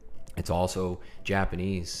 It's also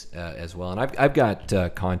Japanese as well. And I've got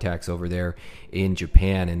contacts over there in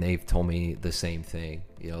Japan, and they've told me the same thing.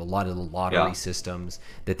 A lot of the lottery Yeah. systems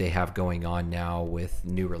that they have going on now with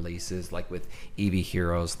new releases, like with Eevee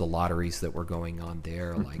Heroes, the lotteries that were going on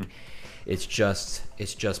there, like it's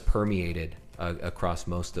just permeated across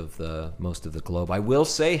most of the globe. I will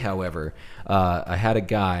say, however, I had a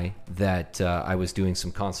guy that I was doing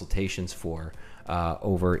some consultations for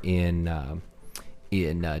over in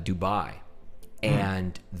Dubai, Hmm.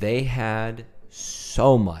 and they had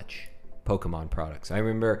so much Pokemon products. I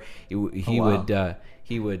remember Oh he wow. would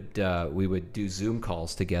we would do Zoom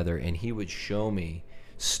calls together, and he would show me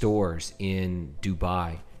stores in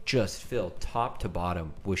Dubai just filled top to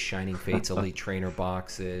bottom with Shining Fates Elite Trainer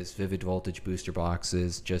boxes, Vivid Voltage booster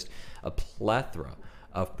boxes, just a plethora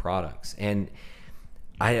of products. And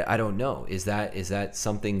I don't know, is that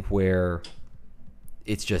something where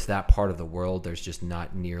it's just that part of the world, there's just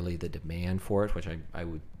not nearly the demand for it, which I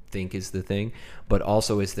would think is the thing. But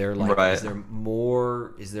also, is there like Right. is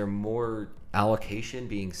there more allocation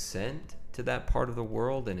being sent to that part of the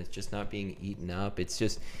world, and it's just not being eaten up? It's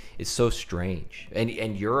so strange. And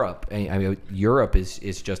Europe, I mean, Europe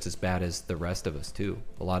is just as bad as the rest of us too.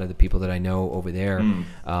 A lot of the people that I know over there,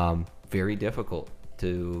 very difficult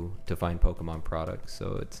to find Pokemon products.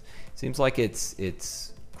 So it seems like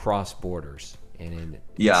it's cross borders, and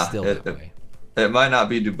it's still that way. It might not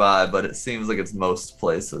be Dubai, but it seems like it's most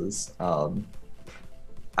places.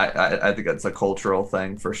 I think it's a cultural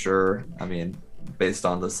thing for sure. I mean, based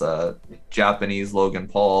on this Japanese Logan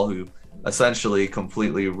Paul, who essentially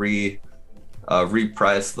completely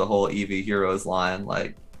repriced the whole EV Heroes line.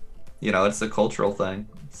 Like, you know, it's a cultural thing.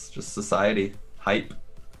 It's just society hype.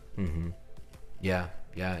 Mm-hmm. Yeah,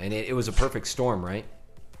 and it was a perfect storm, right?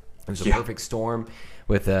 It was a perfect storm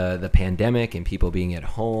with the pandemic and people being at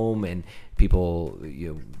home, and people,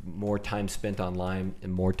 you know, more time spent online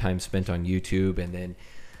and more time spent on YouTube, and then,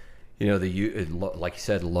 you know, like you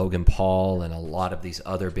said, Logan Paul and a lot of these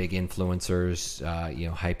other big influencers, you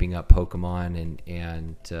know, hyping up Pokemon,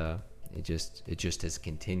 and it just has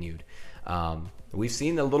continued. We've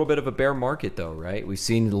seen a little bit of a bear market, though, right? We've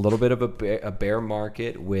seen a little bit of a bear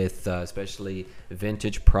market with especially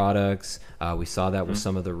vintage products. We saw that with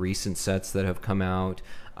some of the recent sets that have come out,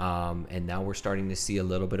 and now we're starting to see a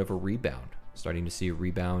little bit of a rebound. Starting to see a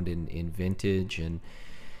rebound in vintage, and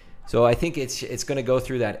so I think it's going to go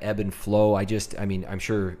through that ebb and flow. I mean, I'm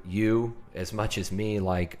sure you, as much as me,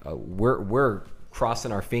 like we're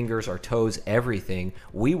crossing our fingers, our toes, everything.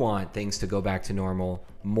 We want things to go back to normal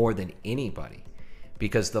more than anybody,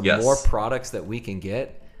 because the more products that we can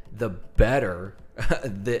get, the better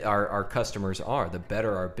that our customers are, the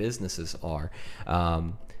better our businesses are.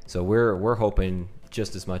 So we're hoping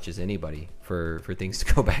just as much as anybody for things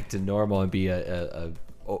to go back to normal and be a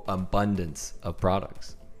abundance of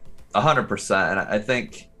products. 100%. And I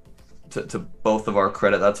think to both of our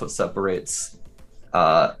credit, that's what separates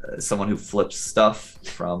someone who flips stuff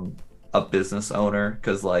from a business owner.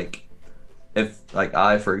 Because like, if like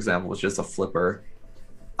I, for example, was just a flipper,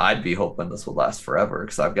 I'd be hoping this would last forever,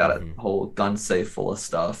 because I've got a whole gun safe full of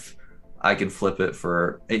stuff. I can flip it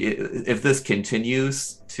for, if this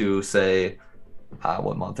continues to say,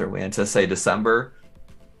 what month are we in, to say December,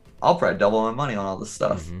 I'll probably double my money on all this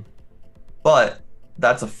stuff. But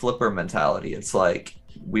that's a flipper mentality. It's like,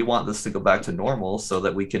 we want this to go back to normal so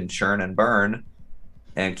that we can churn and burn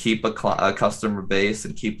and keep a customer base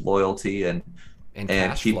and keep loyalty and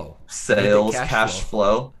keep flow. Sales, cash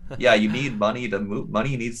flow. Yeah, you need money to move.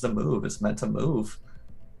 Money needs to move. It's meant to move.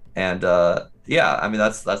 And yeah, I mean,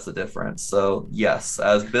 that's the difference. So yes,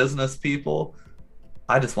 as business people,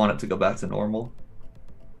 I just want it to go back to normal.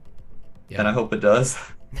 Yeah. And I hope it does.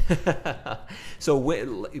 So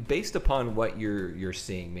based upon what you're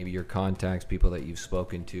seeing, maybe your contacts, people that you've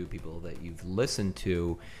spoken to, people that you've listened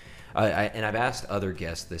to, and I've asked other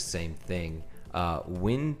guests this same thing,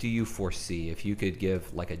 when do you foresee, if you could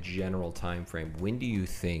give like a general time frame, when do you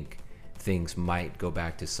think things might go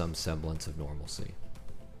back to some semblance of normalcy?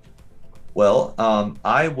 Well,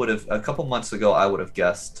 I would have, a couple months ago, I would have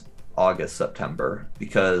guessed August, September,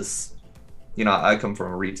 because, you know, I come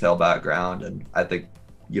from a retail background, and I think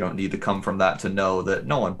you don't need to come from that to know that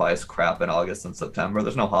no one buys crap in August and September.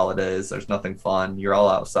 There's no holidays. There's nothing fun. You're all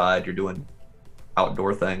outside. You're doing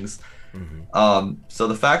outdoor things. So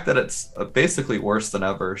the fact that it's basically worse than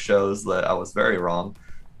ever shows that I was very wrong.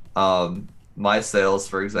 My sales,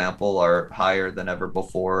 for example, are higher than ever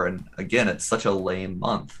before. And again, it's such a lame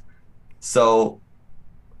month. So,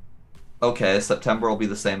 okay, September will be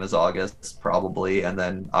the same as August, probably. And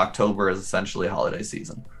then October is essentially holiday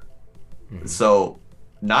season. So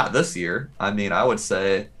not this year. I mean, I would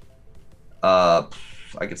say I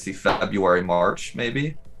could see February, March,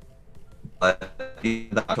 maybe. But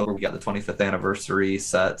in October, we got the 25th anniversary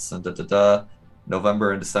sets and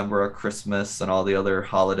November and December are Christmas and all the other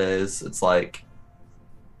holidays. It's like,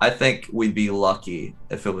 I think we'd be lucky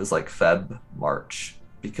if it was like Feb, March,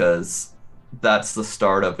 because that's the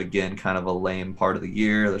start of, again, kind of a lame part of the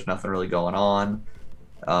year. There's nothing really going on.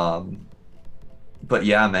 But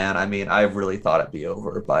yeah, man, I mean, I really thought it'd be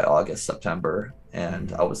over by August, September,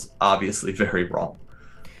 and I was obviously very wrong.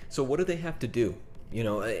 So what do they have to do? You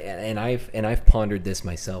know, and I've pondered this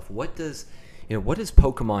myself. What does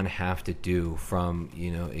Pokemon have to do from,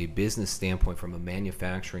 you know, a business standpoint, from a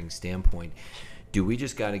manufacturing standpoint? Do we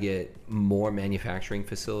just got to get more manufacturing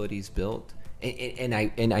facilities built? And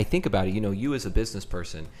I think about it, you know, you as a business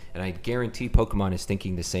person, and I guarantee Pokemon is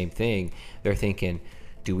thinking the same thing. They're thinking,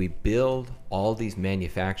 do we build all these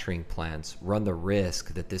manufacturing plants, run the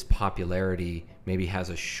risk that this popularity maybe has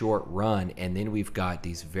a short run, and then we've got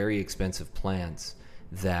these very expensive plants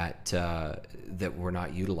that that we're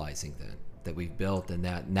not utilizing then, that we've built, and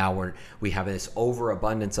that now we have this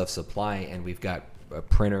overabundance of supply, and we've got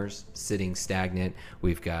printers sitting stagnant.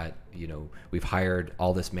 We've got, you know, we've hired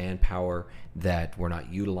all this manpower that we're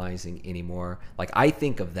not utilizing anymore. Like, I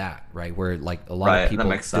think of that, right? Where like a lot of people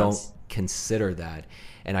don't consider that.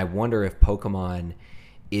 And I wonder if Pokemon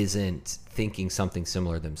isn't thinking something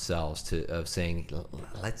similar themselves of saying,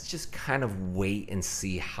 let's just kind of wait and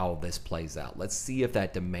see how this plays out. Let's see if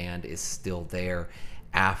that demand is still there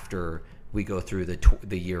after we go through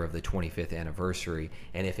the year of the 25th anniversary.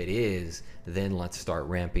 And if it is, then let's start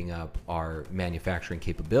ramping up our manufacturing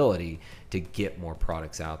capability to get more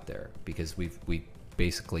products out there, because we've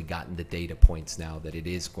basically gotten the data points now that it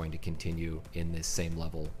is going to continue in this same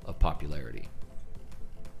level of popularity.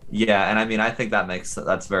 Yeah, and I mean, I think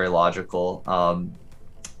that's very logical.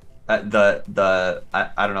 I don't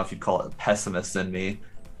know if you'd call it pessimist in me,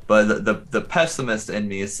 but the pessimist in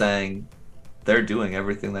me is saying they're doing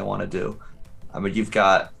everything they want to do. I mean, you've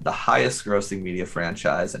got the highest grossing media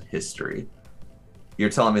franchise in history.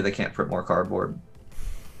 You're telling me they can't print more cardboard?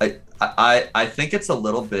 I think it's a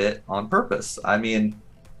little bit on purpose. I mean,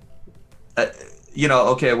 you know,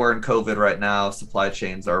 okay, we're in COVID right now. Supply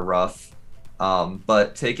chains are rough.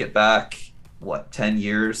 But take it back, 10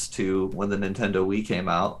 years to when the Nintendo Wii came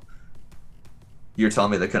out. You're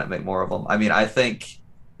telling me they couldn't make more of them? I mean, I think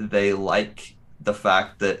they like the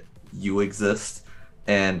fact that you exist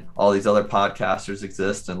and all these other podcasters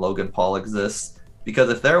exist and Logan Paul exists, because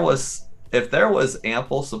if there was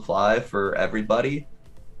ample supply for everybody,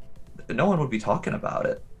 no one would be talking about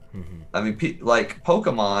it. Mm-hmm. I mean, like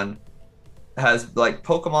Pokemon as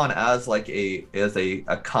like a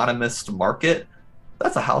economist market,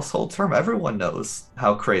 that's a household term. Everyone knows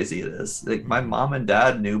how crazy it is. Like, my mom and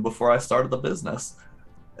dad knew before I started the business.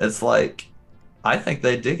 It's like, I think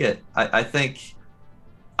they dig it. I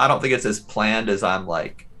don't think it's as planned as I'm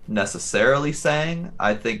like necessarily saying.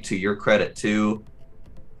 I think, to your credit too,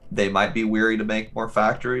 they might be weary to make more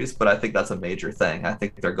factories, but I think that's a major thing. I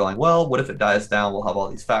think they're going, well, what if it dies down? We'll have all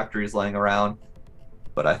these factories laying around.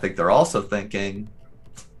 But I think they're also thinking,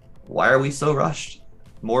 why are we so rushed?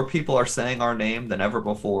 More people are saying our name than ever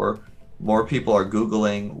before. More people are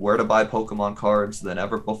Googling where to buy Pokemon cards than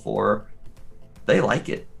ever before. They like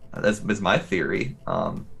it. That's my theory.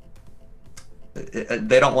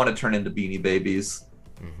 They don't want to turn into Beanie Babies,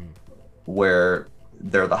 mm-hmm. where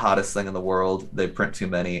they're the hottest thing in the world. They print too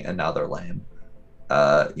many, and now they're lame.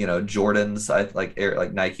 You know, Jordans, like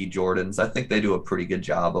Nike Jordans. I think they do a pretty good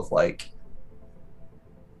job of like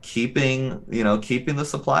keeping the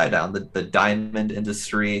supply down. The diamond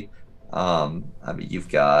industry. I mean, you've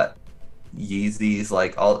got Yeezys,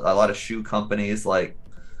 like a lot of shoe companies, like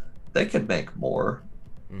they could make more,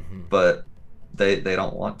 mm-hmm. but they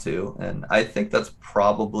don't want to. And I think that's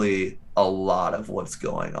probably a lot of what's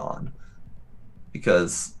going on,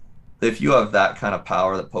 because if you have that kind of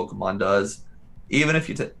power that Pokemon does, even if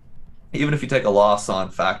you take a loss on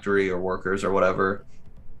factory or workers or whatever,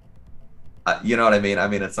 you know what I mean? I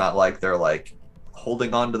mean, it's not like they're like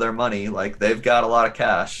holding on to their money. Like, they've got a lot of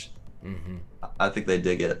cash. Mm-hmm. I think they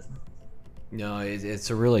dig it. No, it's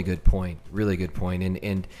a really good point. Really good point.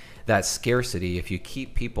 And that scarcity, if you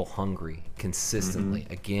keep people hungry consistently,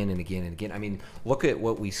 mm-hmm. again and again and again. I mean, look at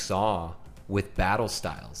what we saw with battle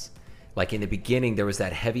styles. Like, in the beginning, there was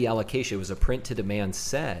that heavy allocation. It was a print to demand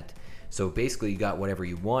set. So basically you got whatever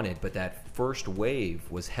you wanted, but that first wave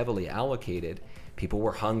was heavily allocated. People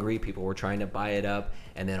were hungry, people were trying to buy it up,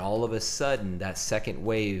 and then all of a sudden that second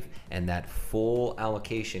wave and that full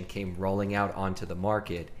allocation came rolling out onto the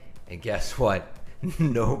market, and guess what?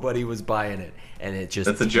 Nobody was buying it, and it just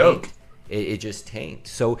That's a joke. It just tanked.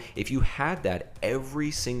 So if you had that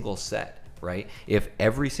every single set, right? If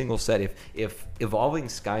every single set, if Evolving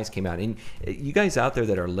Skies came out, and you guys out there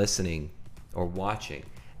that are listening or watching,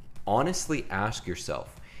 honestly ask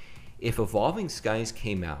yourself, if Evolving Skies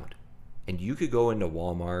came out and you could go into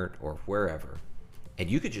Walmart or wherever and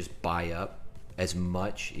you could just buy up as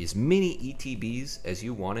many ETBs as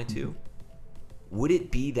you wanted to, would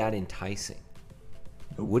it be that enticing?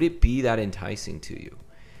 Would it be that enticing to you?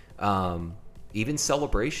 Even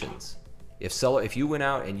celebrations. If you went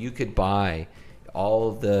out and you could buy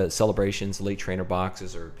all the Celebrations Elite Trainer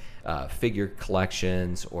boxes or figure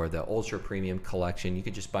collections or the Ultra Premium collection, you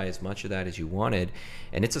could just buy as much of that as you wanted,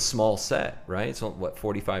 and it's a small set, right? It's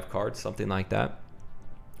 45 cards, something like that.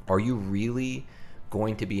 are you really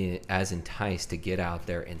going to be as enticed to get out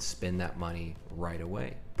there and spend that money right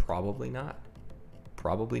away? Probably not.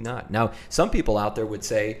 Probably not. Now, some people out there would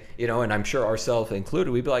say, and I'm sure ourselves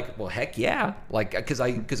included, we'd be like, well, heck yeah, like because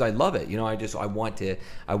I love it. I want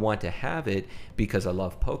to have it because I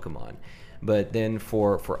love Pokemon. But then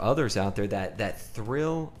for others out there, that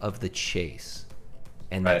thrill of the chase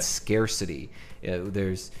and that scarcity,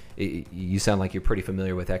 you sound like you're pretty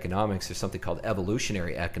familiar with economics. There's something called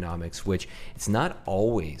evolutionary economics, which it's not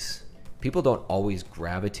always, people don't always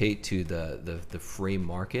gravitate to the free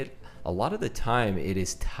market. A lot of the time it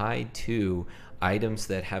is tied to items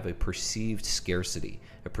that have a perceived scarcity,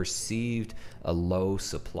 a low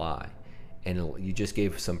supply. And you just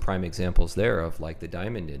gave some prime examples there of like the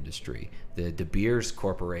diamond industry, the De Beers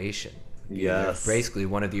Corporation. Yes. They're basically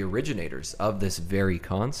one of the originators of this very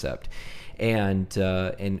concept. And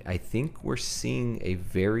I think we're seeing a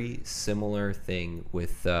very similar thing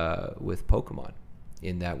with Pokemon,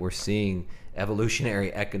 in that we're seeing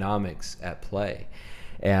evolutionary economics at play.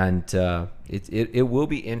 And it will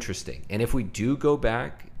be interesting. And if we do go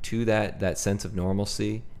back to that sense of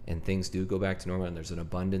normalcy, and things do go back to normal, and there's an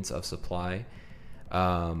abundance of supply,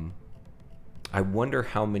 I wonder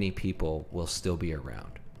how many people will still be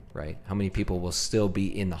around, right? How many people will still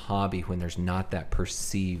be in the hobby when there's not that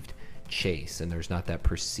perceived chase and there's not that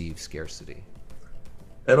perceived scarcity?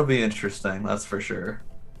 It'll be interesting, that's for sure.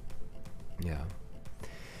 Yeah.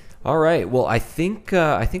 All right. Well, I think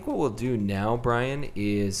what we'll do now, Brian,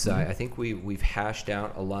 is I think we've hashed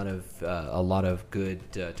out a lot of good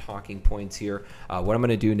talking points here. What I'm going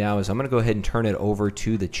to do now is I'm going to go ahead and turn it over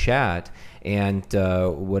to the chat, and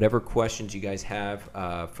whatever questions you guys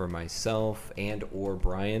have for myself and or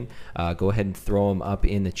Brian, go ahead and throw them up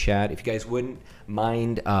in the chat. If you guys wouldn't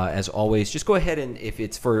mind, as always, just go ahead and, if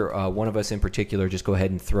it's for one of us in particular, just go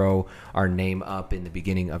ahead and throw our name up in the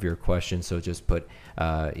beginning of your question. So just put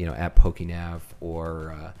at PokeNav,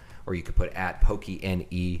 or you could put at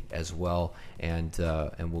PokeNE as well, and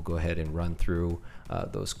we'll go ahead and run through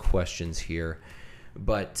those questions here.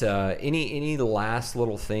 But any last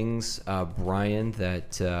little things, Brian,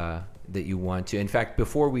 that you want to? In fact,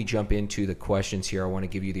 before we jump into the questions here, I want to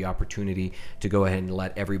give you the opportunity to go ahead and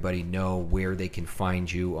let everybody know where they can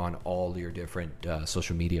find you on all your different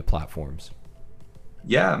social media platforms.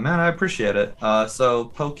 Yeah, man, I appreciate it. So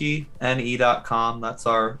PokeNE.com, that's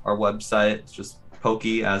our website. It's just Poke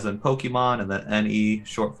as in Pokemon, and then NE,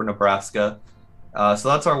 short for Nebraska. So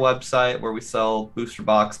that's our website where we sell booster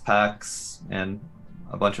box packs and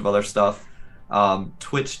a bunch of other stuff.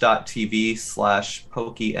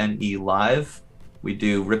 Twitch.tv/PokeNE live. We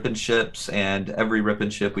do rip and ships, and every rip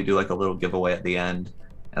and ship we do like a little giveaway at the end,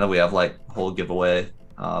 and then we have like whole giveaway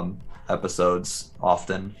episodes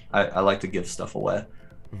often. I like to give stuff away.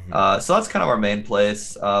 So that's kind of our main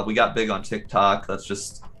place. We got big on TikTok. That's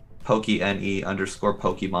just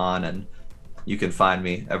PokeNE_Pokemon, and you can find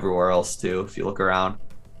me everywhere else too if you look around.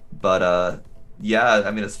 But yeah,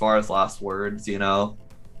 I mean, as far as last words,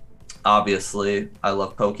 obviously I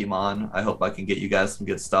love Pokemon. I hope I can get you guys some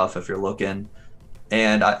good stuff if you're looking.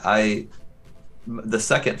 And the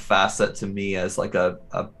second facet to me as like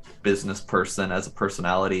a business person, as a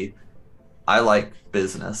personality, I like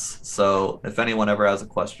business. So if anyone ever has a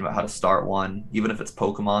question about how to start one, even if it's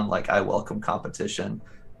Pokemon, like, I welcome competition.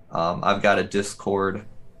 I've got a Discord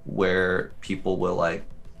where people will like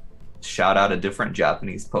shout out a different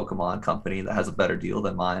Japanese Pokemon company that has a better deal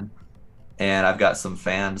than mine. And I've got some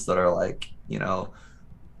fans that are like,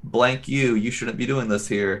 blank you shouldn't be doing this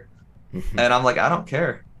here. And I'm like, I don't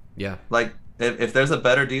care. Yeah. Like, if there's a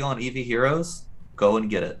better deal on EV Heroes, go and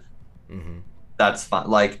get it. That's fine.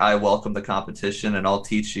 Like, I welcome the competition, and I'll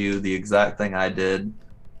teach you the exact thing I did,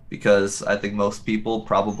 because I think most people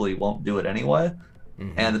probably won't do it anyway.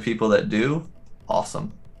 And the people that do,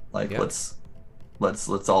 awesome. Like, let's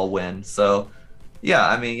all win. So yeah,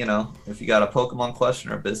 I mean, if you got a Pokemon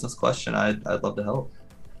question or a business question, I'd love to help.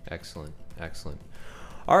 Excellent.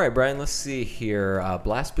 All right, Brian, let's see here.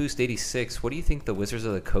 Blast Boost 86, what do you think the Wizards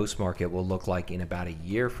of the Coast market will look like in about a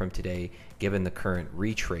year from today, given the current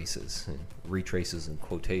retraces in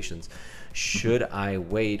quotations? Should I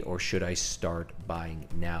wait, or should I start buying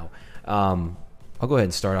now? I'll go ahead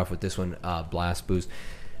and start off with this one, Blast Boost.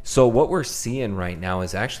 So what we're seeing right now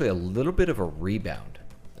is actually a little bit of a rebound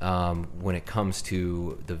when it comes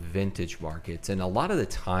to the vintage markets. And a lot of the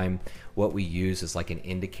time, what we use as like an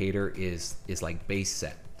indicator is like base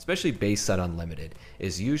set, especially base set unlimited,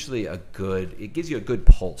 is usually it gives you a good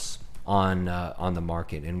pulse on the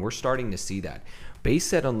market, and we're starting to see that. Base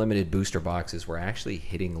set unlimited booster boxes were actually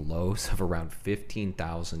hitting lows of around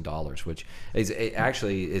 $15,000, which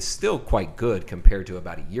is still quite good compared to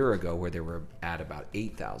about a year ago where they were at about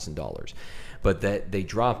 $8,000. But that they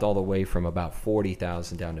dropped all the way from about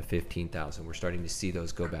 40,000 down to 15,000. We're starting to see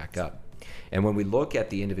those go back up. And when we look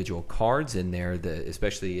at the individual cards in there,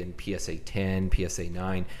 especially in PSA 10, PSA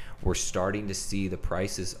 9, we're starting to see the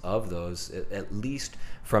prices of those, at least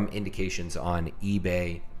from indications on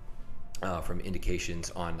eBay, from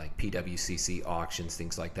indications on like PWCC auctions,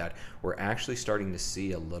 things like that. We're actually starting to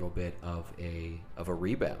see a little bit of a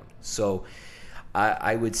rebound. So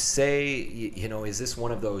I would say, is this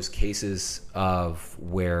one of those cases of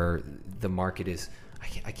where the market is?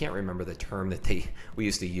 I can't remember the term that we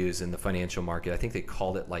used to use in the financial market. I think they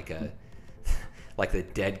called it like the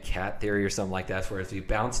dead cat theory or something like that, where if you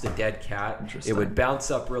bounced a dead cat, it would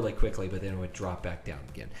bounce up really quickly, but then it would drop back down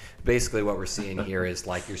again. Basically what we're seeing here is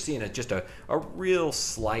like you're seeing just a real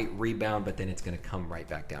slight rebound, but then it's going to come right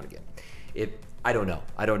back down again. I don't know.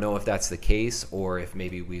 I don't know if that's the case, or if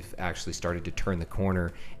maybe we've actually started to turn the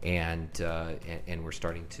corner and we're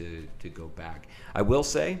starting to go back. I will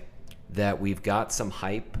say that we've got some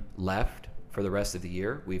hype left for the rest of the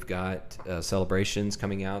year. We've got celebrations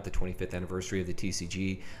coming out, the 25th anniversary of the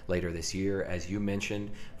TCG later this year. As you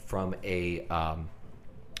mentioned, from a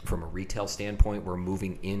retail standpoint, we're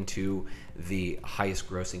moving into the highest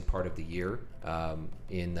grossing part of the year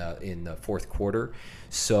in the fourth quarter.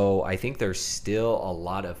 So I think there's still a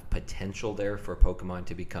lot of potential there for Pokemon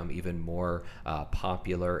to become even more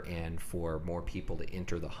popular and for more people to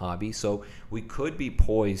enter the hobby. So we could be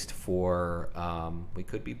poised for a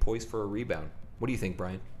rebound. What do you think,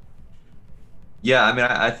 Brian? Yeah, I mean,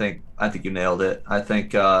 I think you nailed it. I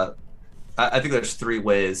think there's three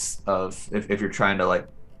ways of if you're trying to like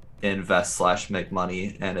invest / make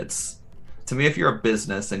money, and it's, to me, if you're a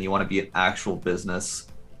business and you want to be an actual business,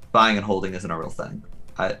 buying and holding isn't a real thing,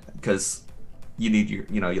 because you need your,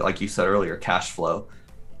 like you said earlier, cash flow.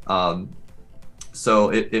 So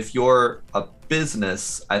if you're a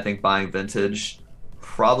business, I think buying vintage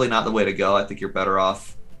probably not the way to go. I think you're better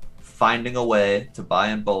off finding a way to buy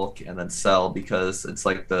in bulk and then sell, because it's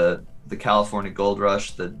like the California gold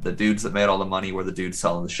rush. The dudes that made all the money were the dudes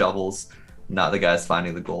selling the shovels, not the guys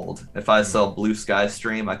finding the gold. If I sell Blue Sky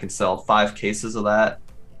Stream, I can sell 5 cases of that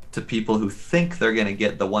to people who think they're going to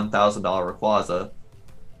get the $1,000 Rayquaza,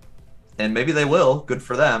 and maybe they will. Good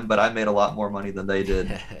for them, but I made a lot more money than they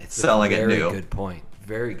did selling it new. Very good point.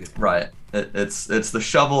 Very good point. Right. It's the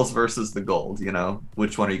shovels versus the gold.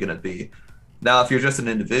 Which one are you going to be? Now, if you're just an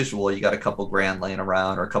individual, you got a couple grand laying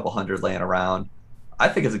around or a couple hundred laying around, I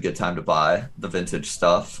think it's a good time to buy the vintage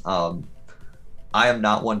stuff. I am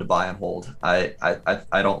not one to buy and hold. I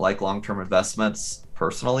don't like long-term investments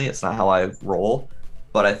personally. It's not how I roll.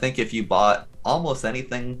 But I think if you bought almost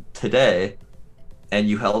anything today and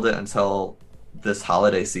you held it until this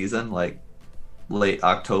holiday season, like late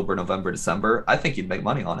October, November, December, I think you'd make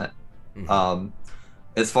money on it. Mm-hmm.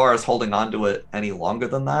 As far as holding on to it any longer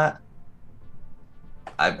than that,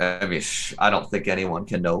 I mean, I don't think anyone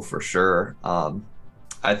can know for sure.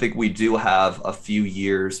 I think we do have a few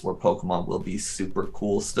years where Pokemon will be super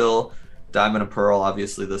cool still. Diamond and Pearl,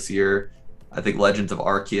 obviously, this year. I think Legends of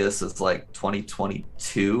Arceus is like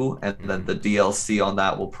 2022, and then the DLC on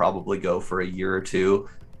that will probably go for a year or two.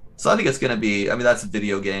 So I think it's going to be, I mean, that's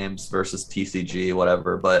video games versus TCG,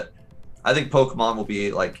 whatever, but I think Pokemon will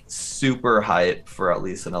be like super hype for at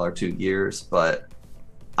least another 2 years, but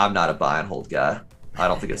I'm not a buy and hold guy. I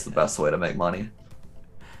don't think it's the best way to make money.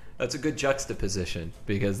 That's a good juxtaposition,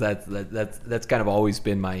 because that's kind of always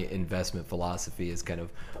been my investment philosophy, is kind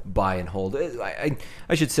of buy and hold. I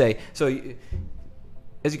should say, so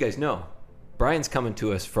as you guys know, Brian's coming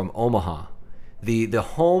to us from Omaha, the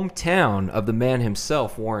hometown of the man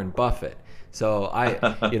himself, Warren Buffett. So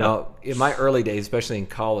in my early days, especially in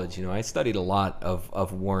college, I studied a lot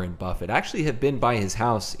of Warren Buffett. I actually have been by his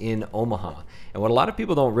house in Omaha. And what a lot of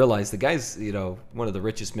people don't realize, the guy's, one of the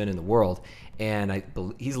richest men in the world. And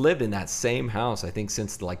he's lived in that same house, I think,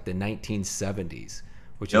 since like the 1970s,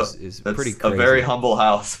 which is pretty crazy. A very humble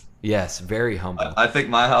house. Yes, very humble. I think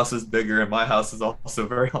my house is bigger, and my house is also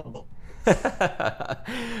very humble.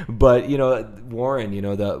 But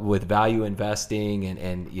Warren, with value investing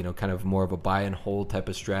and kind of more of a buy and hold type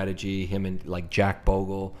of strategy, him and like Jack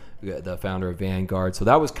Bogle, the founder of Vanguard. So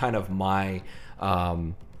that was kind of my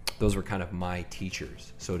those were kind of my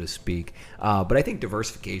teachers, so to speak. But I think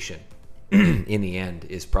diversification in the end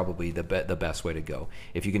is probably the best way to go.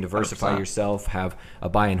 If you can diversify 100%. yourself, have a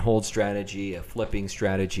buy and hold strategy, a flipping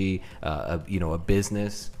strategy, a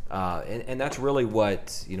business, and that's really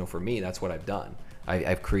what, for me, that's what I've done.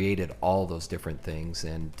 I've created all those different things,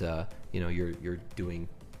 and you're doing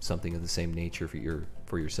something of the same nature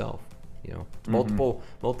for yourself.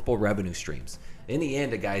 Multiple revenue streams. In the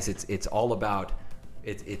end, guys, it's all about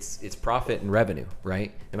it's profit and revenue,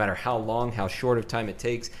 right? No matter how long, how short of time it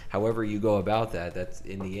takes, however you go about that, that's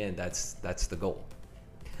in the end, that's the goal.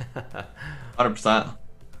 100%.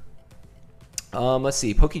 Let's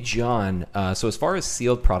see, Pokey John. So as far as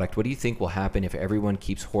sealed product, what do you think will happen if everyone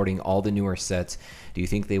keeps hoarding all the newer sets? Do you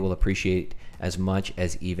think they will appreciate as much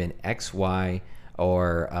as even XY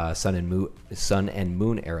or Sun and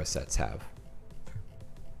Moon era sets have?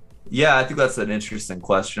 Yeah, I think that's an interesting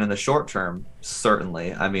question. In the short term,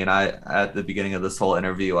 certainly. I mean, at the beginning of this whole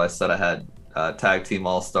interview, I said I had Tag Team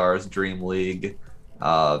All Stars, Dream League,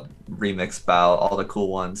 Remix Bout, all the cool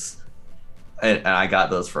ones, and I got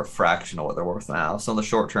those for a fraction of what they're worth now. So in the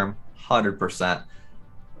short term, 100%.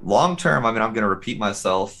 Long term, I mean, I'm going to repeat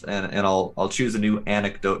myself, and I'll choose a new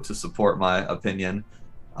anecdote to support my opinion.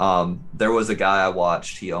 There was a guy I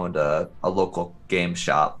watched. He owned a local game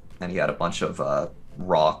shop, and he had a bunch of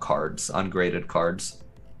raw cards, ungraded cards,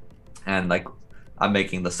 and like, I'm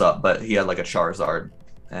making this up, but he had like a Charizard,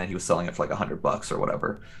 and he was selling it for like $100 or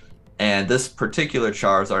whatever. And this particular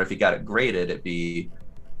Charizard, if he got it graded, if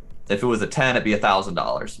it was a 10, it'd be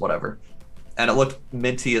 $1,000, whatever. And it looked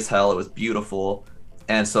minty as hell. It was beautiful.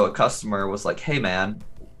 And so a customer was like, "Hey man,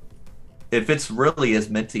 if it's really as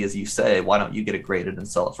minty as you say, why don't you get it graded and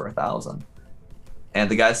sell it for $1,000?" And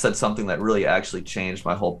the guy said something that really actually changed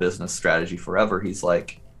my whole business strategy forever. He's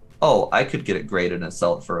like, "Oh, I could get it graded and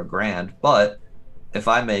sell it for $1,000, but if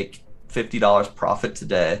I make $50 profit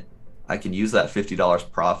today, I can use that $50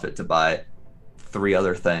 profit to buy 3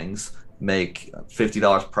 other things, make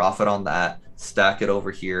 $50 profit on that, stack it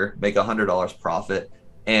over here, make $100 profit.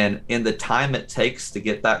 And in the time it takes to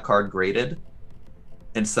get that card graded,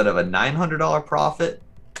 instead of a $900 profit,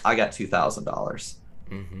 I got $2,000.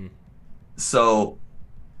 Mm-hmm. So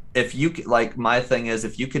if you like, my thing is,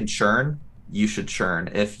 if you can churn, you should churn.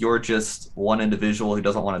 If you're just one individual who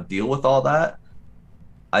doesn't want to deal with all that,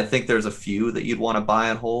 I think there's a few that you'd want to buy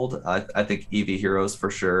and hold. I think EV Heroes for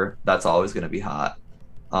sure. That's always going to be hot.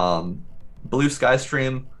 Blue Sky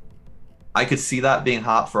Stream, I could see that being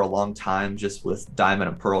hot for a long time, just with Diamond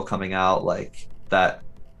and Pearl coming out like that.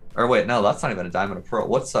 Or wait, no, that's not even a Diamond and Pearl.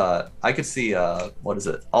 What's I could see what is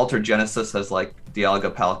it? Altered Genesis has like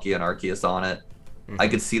Dialga, Palkia, and Arceus on it. Mm-hmm. I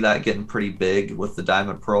could see that getting pretty big with the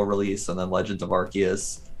Diamond Pearl release, and then Legends of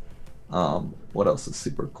Arceus. What else is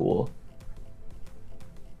super cool?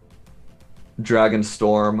 Dragon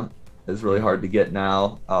Storm is really hard to get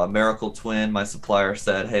now. Miracle Twin, my supplier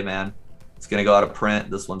said, "Hey man, it's gonna go out of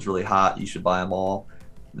print. This one's really hot. You should buy them all."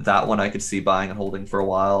 That one I could see buying and holding for a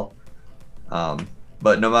while.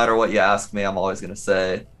 But no matter what you ask me, I'm always gonna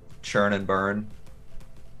say, churn and burn,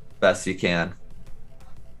 best you can.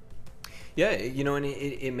 Yeah, and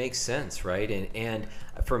it makes sense, right? And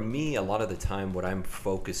for me, a lot of the time, what I'm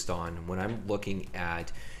focused on when I'm looking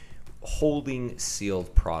at holding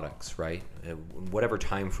sealed products, right, whatever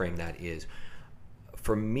time frame that is,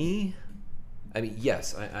 for me, I mean,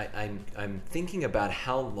 yes, I'm thinking about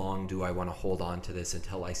how long do I want to hold on to this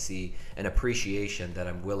until I see an appreciation that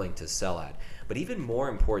I'm willing to sell at. But even more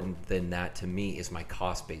important than that to me is my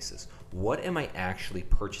cost basis. What am I actually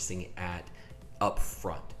purchasing at up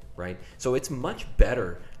front, right? So it's much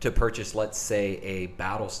better to purchase, let's say, a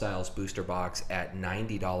Battle Styles booster box at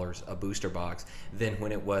 $90 a booster box than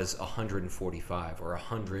when it was $145 or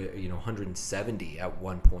 $170 at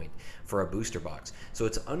one point for a booster box. So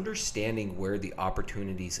it's understanding where the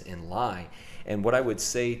opportunities in lie. And what I would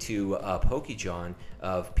say to PokeJohn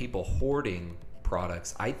of people hoarding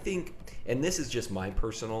products, I think, and this is just my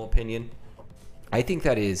personal opinion, I think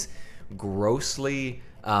that is grossly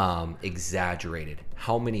exaggerated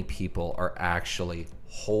how many people are actually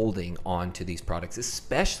holding on to these products,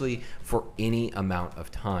 especially for any amount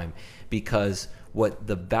of time. Because what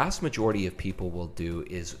the vast majority of people will do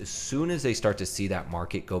is, as soon as they start to see that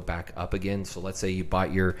market go back up again, so let's say you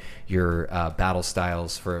bought your Battle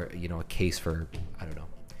Styles for a case for, I don't know,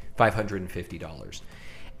 $550,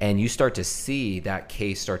 and you start to see that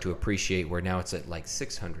case start to appreciate where now it's at like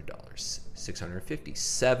 $600, $650,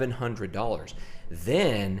 $700,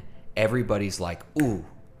 then everybody's like, ooh,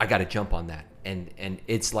 I got to jump on that. And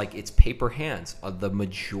it's like, it's paper hands the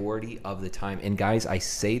majority of the time. And guys, I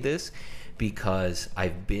say this because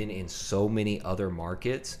I've been in so many other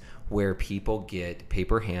markets where people get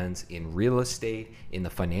paper hands in real estate, in the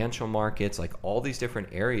financial markets, like all these different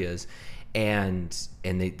areas, and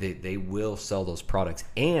they will sell those products.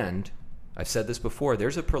 And I've said this before,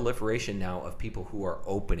 there's a proliferation now of people who are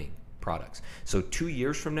opening products. So 2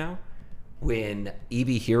 years from now, when EV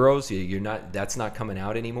Heroes, that's not coming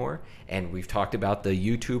out anymore, and we've talked about the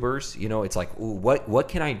YouTubers, it's like, ooh, what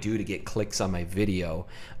can I do to get clicks on my video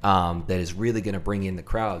that is really going to bring in the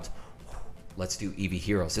crowds? Let's do EV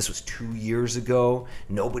Heroes. This was 2 years ago.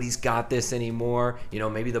 Nobody's got this anymore.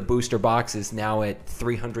 Maybe the booster box is now at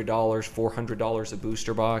 $300, $400 a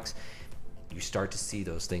booster box. You start to see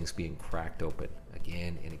those things being cracked open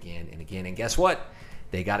again and again and again. And guess what?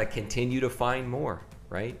 They got to continue to find more,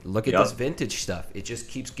 right? Look at this vintage stuff. It just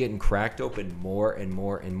keeps getting cracked open more and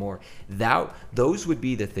more and more. Those would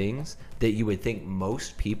be the things that you would think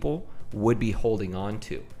most people would be holding on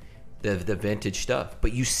to, the vintage stuff.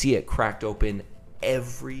 But you see it cracked open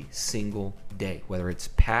every single day, whether it's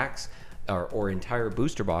packs or entire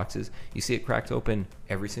booster boxes. You see it cracked open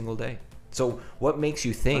every single day. So what makes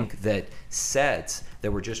you think that sets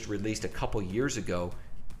that were just released a couple years ago,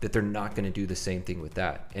 that they're not going to do the same thing with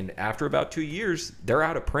that? And after about 2 years, they're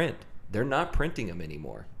out of print. They're not printing them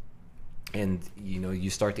anymore. And, you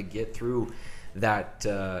start to get through that,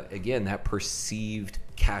 again, that perceived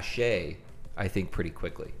cachet, I think, pretty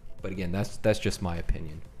quickly. But again, that's just my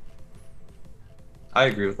opinion. I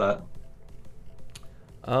agree with that.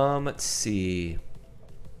 Let's see.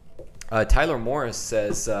 Tyler Morris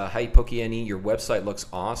says, hi, PokeNE, your website looks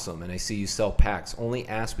awesome, and I see you sell packs. Only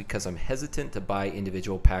ask because I'm hesitant to buy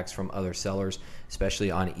individual packs from other sellers,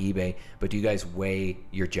 especially on eBay. But do you guys weigh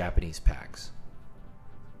your Japanese packs?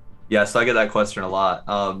 Yes, I get that question a lot.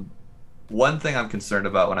 One thing I'm concerned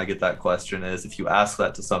about when I get that question is if you ask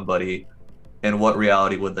that to somebody, in what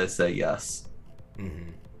reality would they say yes? Mm-hmm.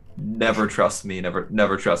 Never trust me,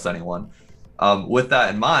 never trust anyone. With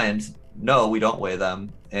that in mind, no, we don't weigh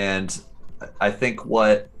them. And I think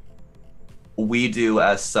what we do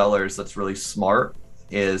as sellers that's really smart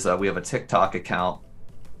is we have a TikTok account,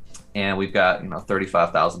 and we've got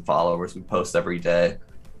 35,000 followers. We post every day.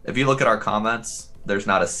 If you look at our comments, there's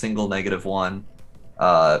not a single negative one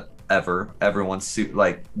ever. Everyone's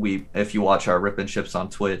if you watch our Rip and Ships on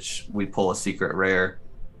Twitch, we pull a secret rare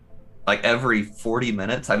like every 40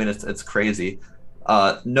 minutes. I mean, it's crazy.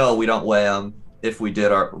 No, we don't weigh them. If we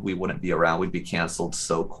did, we wouldn't be around. We'd be canceled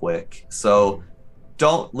so quick. So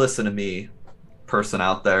don't listen to me, person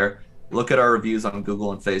out there. Look at our reviews on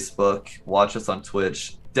Google and Facebook. Watch us on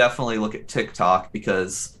Twitch. Definitely look at TikTok,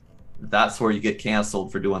 because that's where you get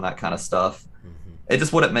canceled for doing that kind of stuff. Mm-hmm. It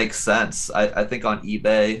just wouldn't make sense. I think on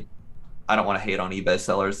eBay, I don't want to hate on eBay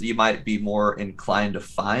sellers. You might be more inclined to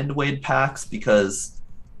find weighed packs because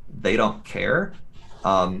they don't care.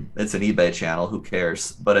 It's an eBay channel, who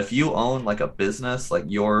cares? But if you own like a business, like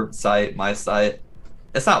your site, my site,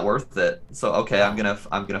 it's not worth it. So okay, I'm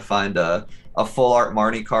gonna find a full art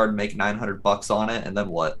Marnie card, make $900 on it, and then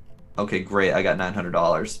what? Okay, great, I got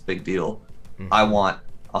 $900, big deal. Mm-hmm. I want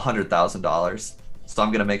 $100,000, so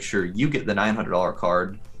I'm gonna make sure you get the $900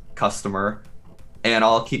 card, customer, and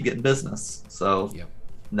I'll keep getting business. So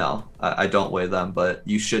no, I don't weigh them, but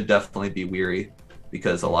you should definitely be weary,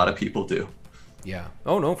 because a lot of people do. Yeah.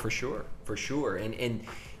 Oh no, for sure. And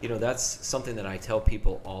that's something that I tell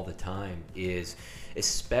people all the time, is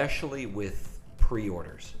especially with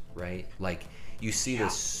pre-orders, right? Like you see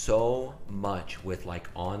this so much with like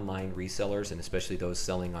online resellers, and especially those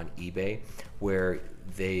selling on eBay, where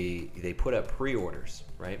they put up pre-orders,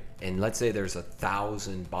 right? And let's say there's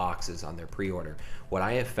 1,000 boxes on their pre-order. What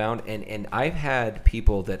I have found, and I've had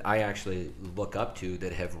people that I actually look up to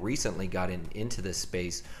that have recently gotten into this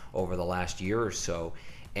space over the last year or so,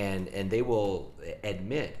 and they will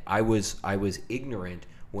admit I was ignorant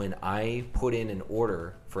when I put in an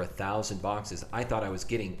order for 1,000 boxes. I thought I was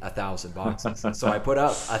getting 1,000 boxes. So I put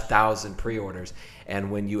up 1,000 pre-orders. And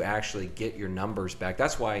when you actually get your numbers back,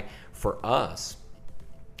 that's why for us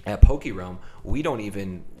at PokeRealm, we don't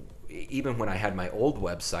even when I had my old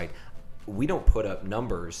website, we don't put up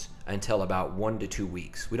numbers until about 1 to 2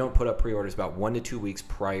 weeks. We don't put up pre-orders about 1 to 2 weeks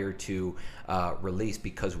prior to release,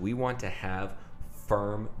 because we want to have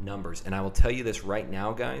firm numbers. And I will tell you this right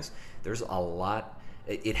now, guys, there's a lot.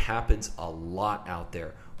 It happens a lot out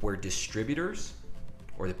there where distributors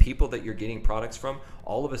or the people that you're getting products from,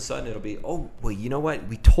 all of a sudden it'll be, oh, well, you know what?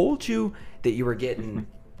 We told you that you were getting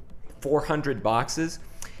 400 boxes.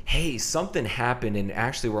 Hey, something happened, and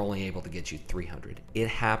actually we're only able to get you 300. It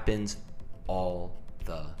happens all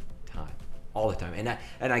the time.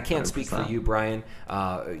 And I can't 100%. Speak for you, Brian,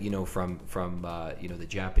 from the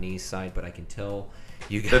Japanese side, but I can tell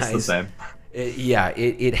you guys. It's the same.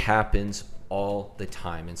 It happens all the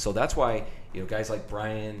time. And so that's why, guys like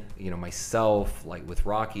Brian, myself, like with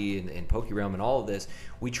Rocky and PokeRealm and all of this,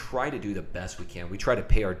 we try to do the best we can. We try to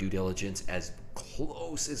pay our due diligence as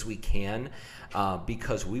close as we can,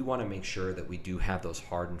 because we want to make sure that we do have those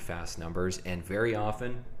hard and fast numbers. And very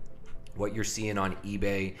often, what you're seeing on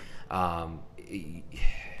eBay,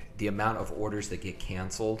 the amount of orders that get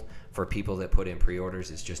canceled for people that put in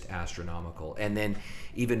pre-orders is just astronomical. And then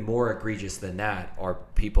even more egregious than that are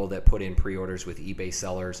people that put in pre-orders with eBay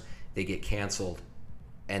sellers. They get canceled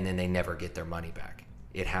and then they never get their money back.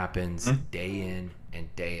 It happens day in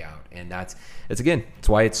and day out. And that's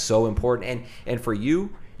why it's so important. And for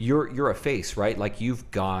you, you're a face, right? Like, you've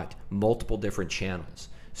got multiple different channels.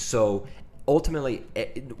 So ultimately,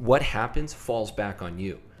 what happens falls back on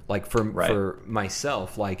you. Like for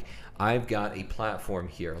myself, like, I've got a platform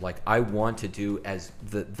here. Like, I want to do as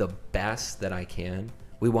the best that I can.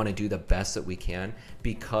 We want to do the best that we can,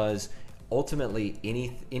 because ultimately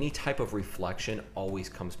any type of reflection always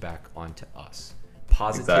comes back onto us,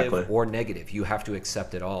 positive or negative. You have to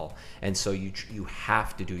accept it all, and so you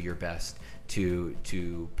have to do your best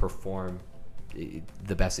to perform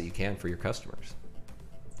the best that you can for your customers.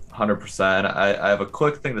 100%. I have a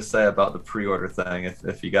quick thing to say about the pre-order thing,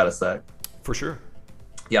 if you got a sec. For sure.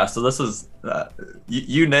 Yeah, so this is,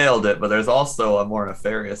 you nailed it, but there's also a more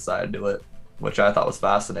nefarious side to it, which I thought was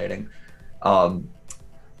fascinating.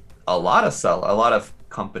 A lot of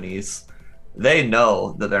companies, they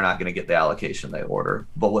know that they're not going to get the allocation they order,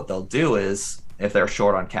 but what they'll do is, if they're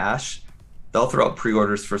short on cash, they'll throw up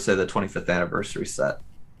pre-orders for, say, the 25th anniversary set,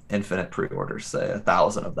 infinite pre-orders, say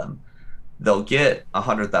 1,000 of them. They'll get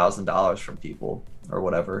 $100,000 from people or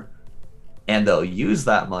whatever, and they'll use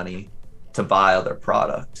that money to buy other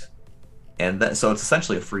product. And so it's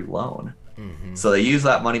essentially a free loan. Mm-hmm. So they use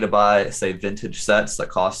that money to buy, say, vintage sets that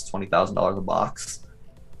cost $20,000 a box.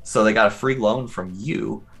 So they got a free loan from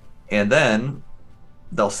you, and then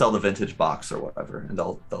they'll sell the vintage box or whatever, and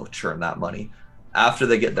they'll churn that money. After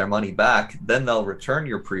they get their money back, then they'll return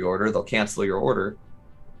your pre-order, they'll cancel your order,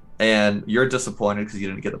 and you're disappointed because you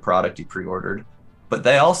didn't get the product you pre-ordered. But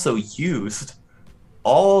they also used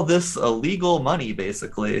all this illegal money,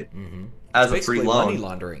 basically, as a free loan. Money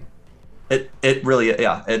laundering. It really,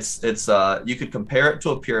 yeah. It's you could compare it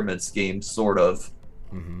to a pyramid scheme, sort of.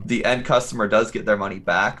 Mm-hmm. The end customer does get their money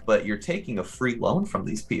back, but you're taking a free loan from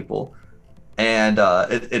these people, and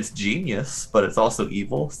it's genius, but it's also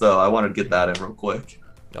evil. So I wanted to get that in real quick.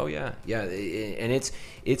 Oh yeah, and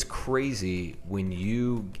it's crazy when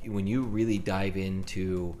you really dive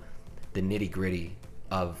into the nitty gritty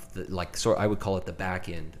of the, I would call it the back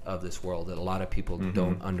end of this world that a lot of people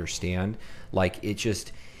don't understand. Like,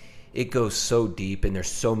 it goes so deep, and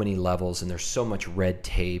there's so many levels, and there's so much red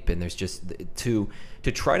tape, and there's just to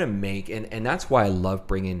try to make, and that's why I love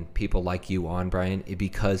bringing people like you on, Brian,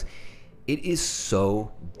 because it is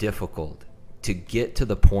so difficult to get to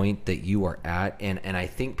the point that you are at, and I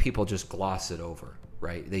think people just gloss it over,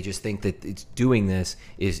 right? They just think that it's doing this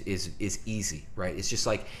is easy, right? It's just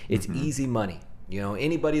like, it's easy money.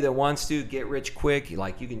 Anybody that wants to get rich quick,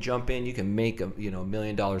 like, you can jump in, you can make $1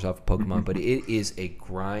 million off of Pokemon, but it is a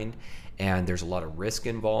grind, and there's a lot of risk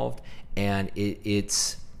involved, and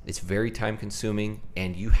it's very time consuming,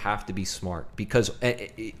 and you have to be smart, because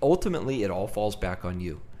ultimately it all falls back on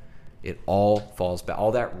you. It all falls back,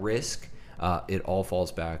 all that risk, it all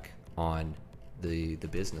falls back on the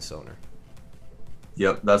business owner.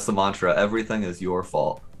 Yep, that's the mantra. Everything is your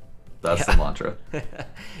fault. That's the mantra.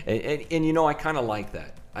 and I kind of like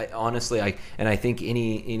that. I honestly, I think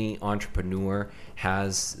any entrepreneur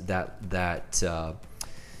has that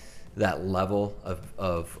level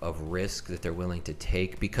of risk that they're willing to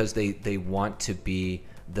take, because they want to be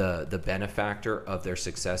the benefactor of their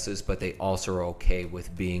successes, but they also are okay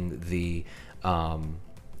with being the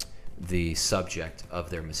subject of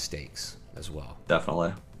their mistakes as well.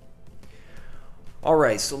 Definitely. All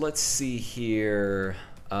right, so let's see here.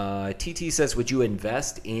 TT says, would you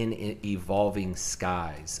invest in Evolving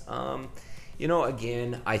Skies?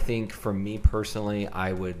 Again, I think for me personally,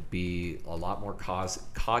 I would be a lot more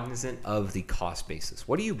cognizant of the cost basis.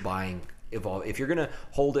 What are you buying Evolve? If you're going to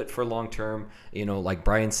hold it for long term, like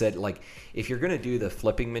Brian said, like, if you're going to do the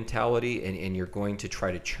flipping mentality and you're going to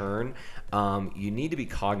try to churn, you need to be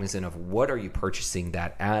cognizant of what are you purchasing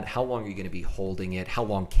that at, how long are you going to be holding it, how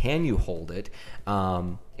long can you hold it,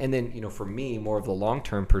 and then, for me, more of the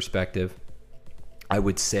long-term perspective, I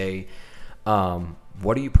would say,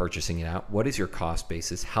 what are you purchasing it at? What is your cost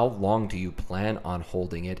basis? How long do you plan on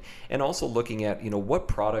holding it? And also looking at, what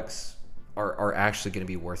products are actually going to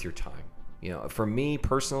be worth your time. For me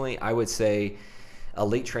personally, I would say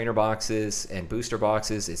elite trainer boxes and booster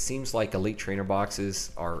boxes, it seems like elite trainer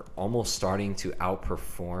boxes are almost starting to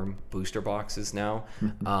outperform booster boxes now.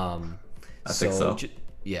 I think so.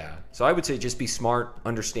 Yeah. So I would say just be smart,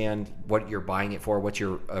 understand what you're buying it for, what's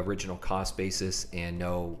your original cost basis, and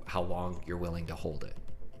know how long you're willing to hold it.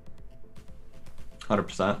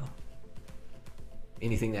 100%.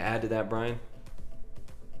 Anything to add to that, Brian?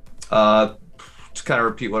 To kind of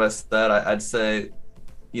repeat what I said, I'd say,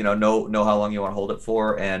 know how long you want to hold it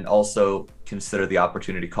for, and also consider the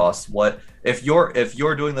opportunity costs. What if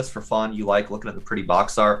you're doing this for fun, you like looking at the pretty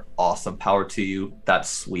box art, awesome, power to you, that's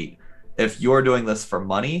sweet. If you're doing this for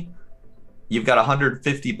money, you've got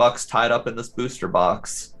 $150 tied up in this booster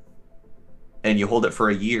box, and you hold it for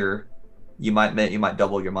a year, you might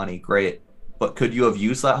double your money, great. But could you have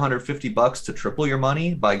used that $150 to triple your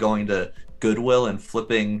money by going to Goodwill and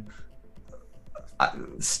flipping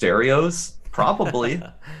stereos? Probably.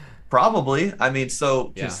 Probably. I mean,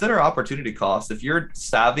 so consider opportunity cost. If you're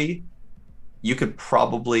savvy, you could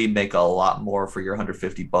probably make a lot more for your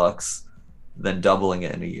 $150 than doubling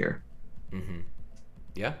it in a year. Mm-hmm.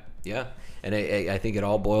 Yeah. And I think it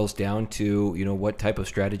all boils down to, what type of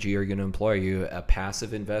strategy are you going to employ? Are you a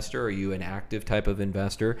passive investor? Are you an active type of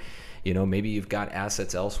investor? Maybe you've got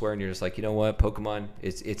assets elsewhere and you're just like, you know what, Pokemon,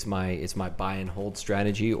 it's my buy and hold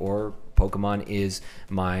strategy, or Pokemon is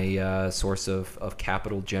my source of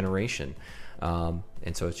capital generation. And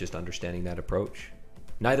so it's just understanding that approach.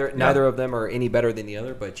 Neither of them are any better than the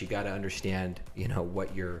other, but you got to understand,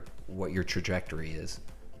 what your trajectory is.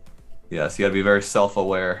 Yes, you got to be very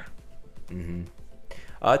self-aware. Mm-hmm.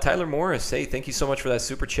 Tyler Morris, hey, thank you so much for that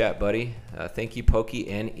super chat, buddy. Thank you, Pokey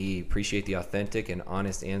NE. Appreciate the authentic and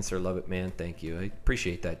honest answer. Love it, man. Thank you. I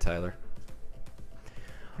appreciate that, Tyler.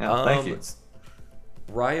 Yeah, thank you.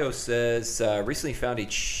 Ryo says, recently found a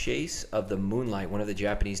Chase of the Moonlight, one of the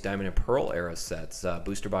Japanese Diamond and Pearl era sets.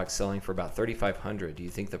 Booster box selling for about $3,500. Do you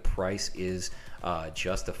think the price is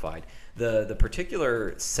justified? The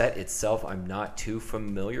particular set itself, I'm not too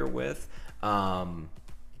familiar with.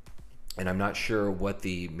 And I'm not sure what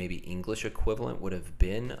the maybe English equivalent would have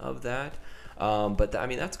been of that. But I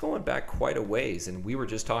mean, that's going back quite a ways. And we were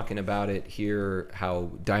just talking about it here,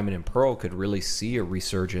 how Diamond and Pearl could really see a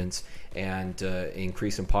resurgence and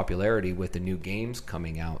increase in popularity with the new games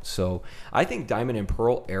coming out. So I think Diamond and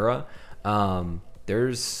Pearl era,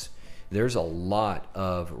 there's a lot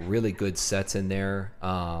of really good sets in there.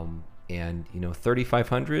 And,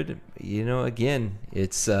 $3,500, again,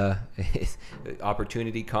 it's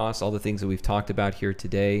opportunity costs, all the things that we've talked about here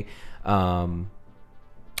today. What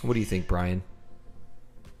do you think, Brian?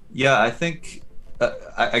 Yeah, I think,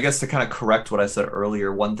 I guess to kind of correct what I said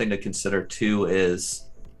earlier, one thing to consider too is,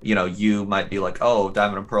 you might be like, oh,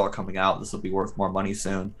 Diamond and Pearl are coming out, this will be worth more money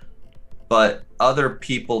soon. But other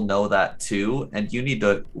people know that too, and you need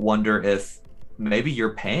to wonder if maybe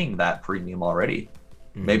you're paying that premium already.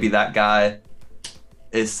 Mm-hmm. Maybe that guy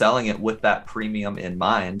is selling it with that premium in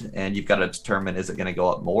mind, and you've got to determine, is it going to go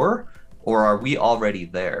up more, or are we already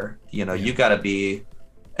there? You got to be,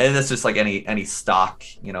 and it's just like any stock,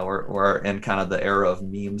 we're in kind of the era of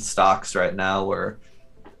meme stocks right now where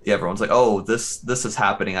everyone's like, oh, this is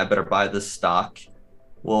happening, I better buy this stock.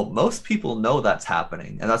 Well, most people know that's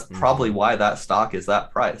happening, and that's probably why that stock is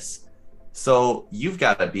that price. So you've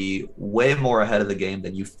got to be way more ahead of the game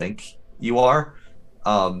than you think you are.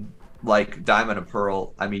 Like Diamond and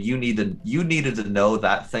Pearl, I mean, you needed to know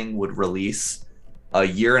that thing would release a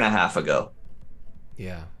year and a half ago.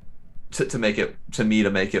 Yeah. To make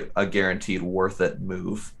it a guaranteed worth it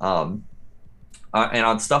move. And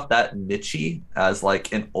on stuff that niche-y as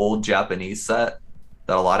like an old Japanese set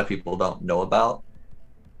that a lot of people don't know about,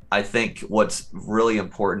 I think what's really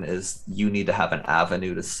important is you need to have an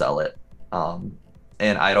avenue to sell it.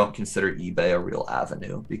 And I don't consider eBay a real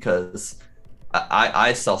avenue, because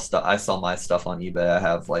I sell stuff. I sell my stuff on eBay. I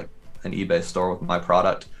have like an eBay store with my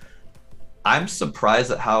product. I'm surprised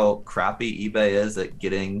at how crappy eBay is at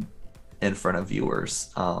getting in front of viewers.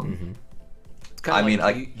 It's kind of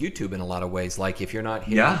like YouTube in a lot of ways. Like if you're not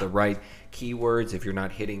hitting the right keywords, if you're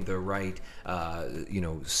not hitting the right,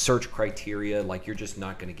 search criteria, like you're just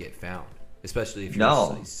not going to get found. Especially if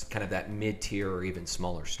you're kind of that mid-tier or even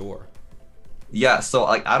smaller store. Yeah, so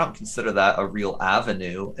like I don't consider that a real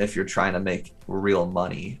avenue if you're trying to make real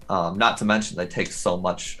money. Not to mention they take so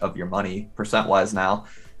much of your money percent-wise now.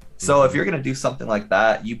 So if you're going to do something like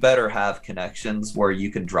that, you better have connections where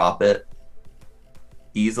you can drop it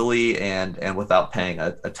easily and without paying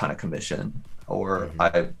a ton of commission, or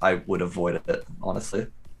I would avoid it, honestly.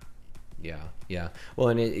 Yeah. Well,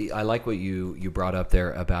 and I like what you brought up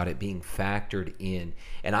there about it being factored in.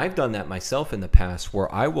 And I've done that myself in the past,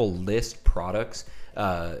 where I will list products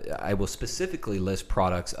I will specifically list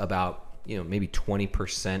products about, maybe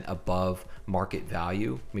 20% above market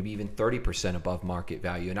value, maybe even 30% above market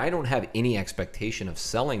value. And I don't have any expectation of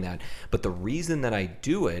selling that. But the reason that I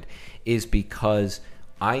do it is because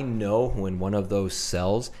I know when one of those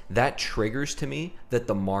sells, that triggers to me that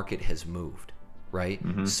the market has moved, right?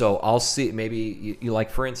 Mm-hmm. So I'll see, maybe you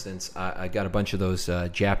like, for instance, I got a bunch of those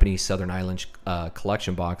Japanese Southern Islands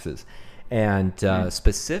collection boxes. And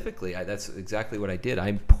specifically, that's exactly what I did.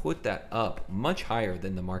 I put that up much higher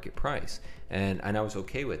than the market price. And I was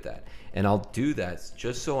okay with that. And I'll do that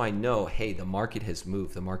just so I know, hey, the market has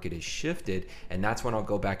moved, the market has shifted. And that's when I'll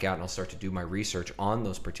go back out and I'll start to do my research on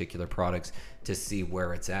those particular products to see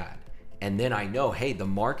where it's at. And then I know, hey, the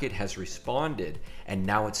market has responded, and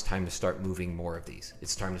now it's time to start moving more of these.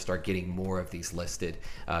 It's time to start getting more of these listed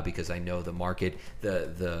because I know the market,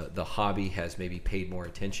 the hobby has maybe paid more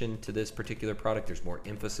attention to this particular product. There's more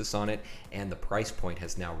emphasis on it, and the price point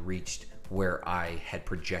has now reached where I had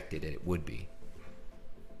projected it would be.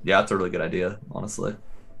 Yeah, that's a really good idea, honestly.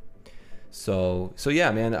 So yeah,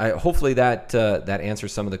 man. Hopefully that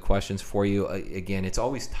answers some of the questions for you. Again, it's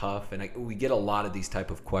always tough, and we get a lot of these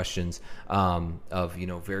type of questions of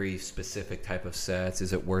very specific type of sets.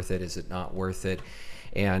 Is it worth it? Is it not worth it?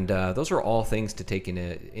 And those are all things to take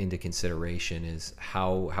into consideration. Is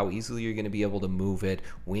how easily you're going to be able to move it.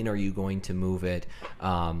 When are you going to move it?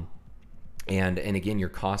 And again, your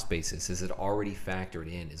cost basis, is it already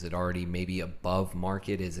factored in? Is it already maybe above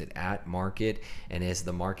market? Is it at market? And has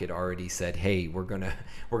the market already said, hey, we're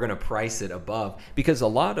gonna price it above? Because a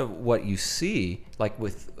lot of what you see, like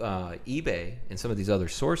with eBay and some of these other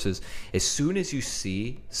sources, as soon as you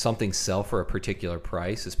see something sell for a particular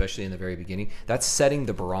price, especially in the very beginning, that's setting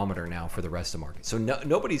the barometer now for the rest of the market. So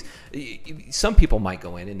some people might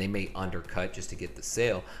go in and they may undercut just to get the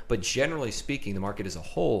sale, but generally speaking, the market as a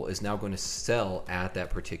whole is now going to sell at that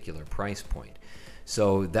particular price point.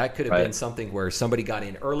 So that could have been something where somebody got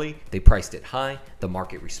in early, they priced it high, the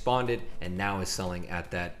market responded, and now is selling at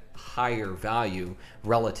that higher value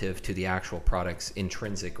relative to the actual product's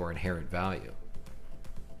intrinsic or inherent value.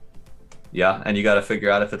 Yeah, and you got to figure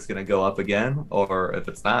out if it's going to go up again or if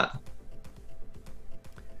it's not.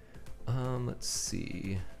 Let's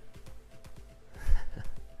see.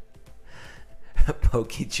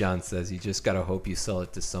 Pokey John says you just got to hope you sell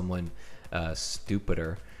it to someone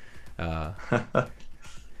stupider.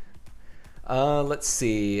 Let's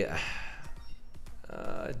see.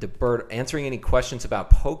 DeBert, answering any questions about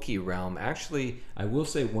PokeRealm. Actually, I will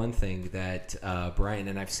say one thing that Brian,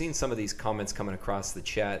 and I've seen some of these comments coming across the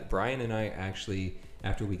chat. Brian and I actually,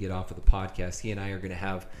 after we get off of the podcast, he and I are going to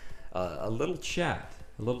have a little chat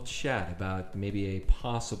about maybe a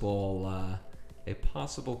possible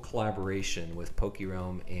collaboration with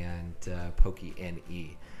PokeRealm and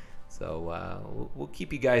PokeNE. So we'll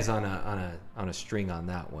keep you guys on a string on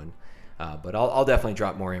that one. But I'll definitely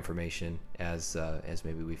drop more information as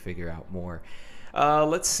maybe we figure out more.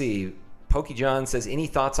 Let's see. PokeJohn says, any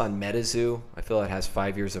thoughts on MetaZoo? I feel it has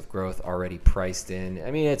 5 years of growth already priced in.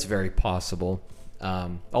 I mean, it's very possible.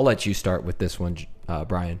 I'll let you start with this one,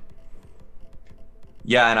 Brian.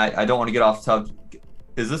 Yeah, and I don't want to get off the topic.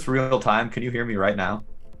 Is this real time? Can you hear me right now?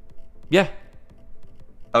 Yeah.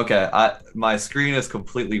 Okay. My screen is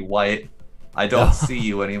completely white. I don't see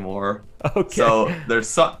you anymore. Okay. So there's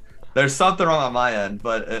something wrong on my end,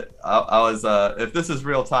 but I was if this is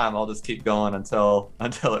real time, I'll just keep going until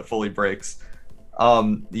it fully breaks.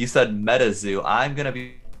 You said MetaZoo. I'm gonna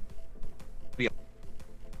be.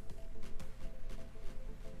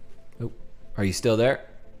 Oh, are you still there?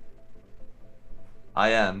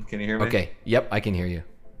 I am. Can you hear me? Okay. Yep, I can hear you.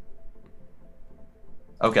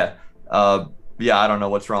 Okay. Yeah, I don't know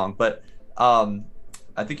what's wrong, but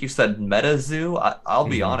I think you said MetaZoo. I'll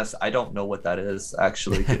be honest, I don't know what that is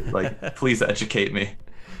actually. Like, please educate me.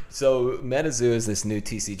 So MetaZoo is this new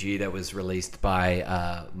TCG that was released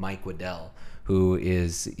by Mike Waddell, who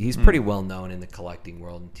he's pretty well known in the collecting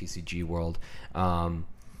world and TCG world.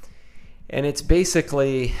 And it's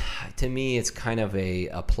basically, to me, it's kind of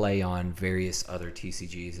a play on various other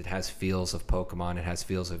TCGs. It has feels of Pokemon, it has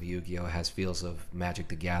feels of Yu-Gi-Oh!, it has feels of Magic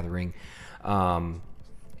the Gathering. And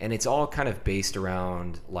it's all kind of based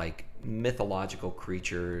around like mythological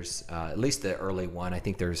creatures, at least the early one. I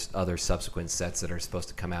think there's other subsequent sets that are supposed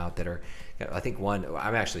to come out that are, I think one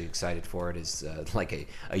I'm actually excited for it is like a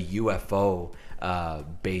UFO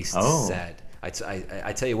based set.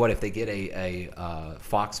 I tell you what, if they get a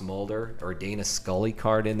Fox Mulder or Dana Scully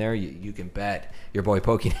card in there, you can bet your boy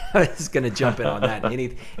Pokey is going to jump in on that.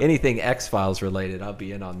 Anything X-Files related, I'll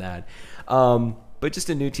be in on that. But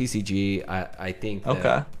just a new TCG, I think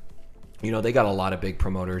that you know, they got a lot of big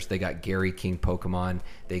promoters. They got Gary King Pokemon.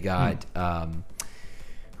 They got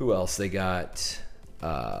who else? They got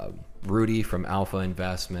Rudy from Alpha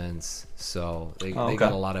Investments. So they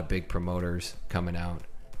got a lot of big promoters coming out.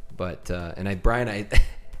 But Brian,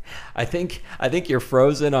 I think you're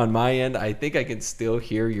frozen on my end. I think I can still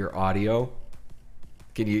hear your audio.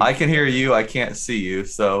 Can you? I can hear you. I can't see you.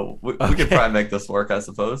 So we can try and make this work, I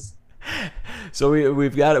suppose. So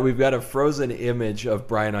we've got a frozen image of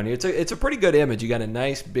Brian on here. It's a pretty good image. You got a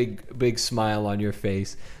nice big smile on your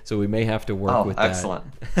face. So we may have to work with that. Excellent.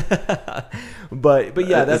 but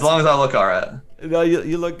yeah, as long as I look all right. No,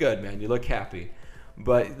 you look good, man. You look happy.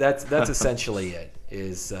 But that's essentially it.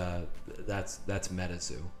 That's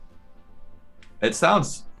MetaZoo. It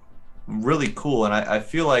sounds really cool, and I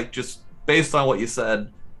feel like, just based on what you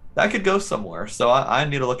said, that could go somewhere. So I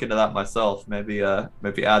need to look into that myself. Maybe add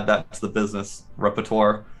that to the business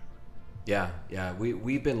repertoire. Yeah.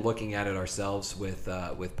 We've been looking at it ourselves with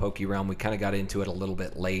PokeRealm. We kind of got into it a little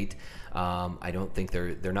bit late. I don't think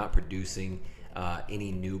they're not producing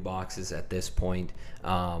any new boxes at this point,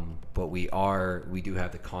 but we do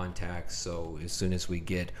have the contacts. So as soon as we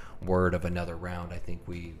get word of another round, I think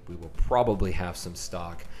we will probably have some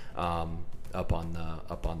stock up on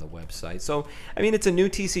the website. So I mean, it's a new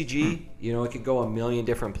TCG. You know, it could go a million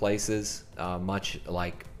different places, much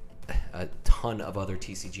like a ton of other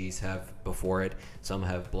TCGs have before it. Some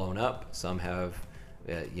have blown up. Some have,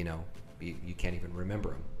 you can't even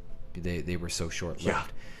remember them. They were so short-lived. Yeah.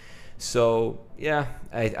 So yeah,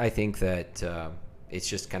 I think that it's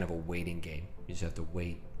just kind of a waiting game. You just have to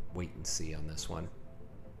wait and see on this one.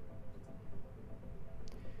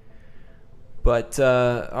 But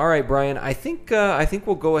all right, Brian. I think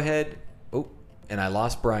we'll go ahead. Oh, and I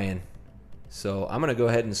lost Brian, so I'm gonna go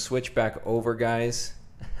ahead and switch back over, guys.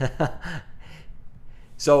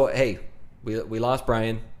 So hey, we lost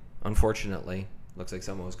Brian, unfortunately. Looks like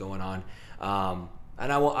something was going on.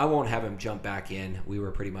 And I won't have him jump back in. We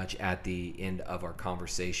were pretty much at the end of our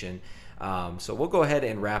conversation. So we'll go ahead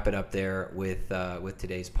and wrap it up there with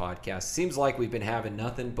today's podcast. Seems like we've been having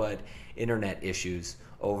nothing but internet issues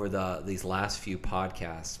over these last few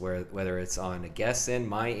podcasts, whether it's on a guest's end,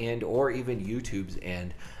 my end, or even YouTube's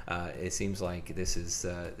end. It seems like this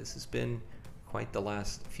has been quite the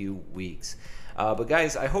last few weeks. But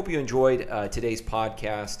guys, I hope you enjoyed today's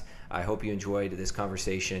podcast. I hope you enjoyed this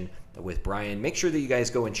conversation with Brian. Make sure that you guys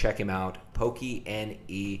go and check him out,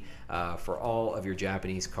 PokeNE, for all of your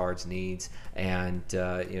Japanese cards needs, and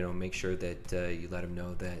make sure that you let him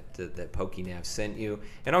know that PokeNav sent you,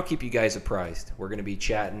 and I'll keep you guys apprised. We're going to be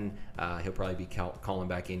chatting. He'll probably be calling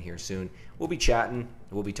back in here soon. We'll be chatting.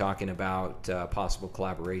 We'll be talking about possible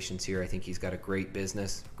collaborations here. I think he's got a great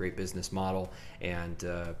business model, and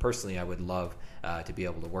personally, I would love to be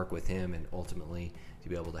able to work with him and ultimately to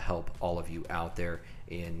be able to help all of you out there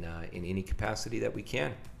in any capacity that we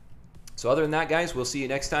can. So other than that, guys, we'll see you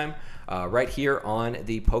next time right here on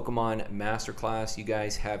the Pokemon Masterclass. You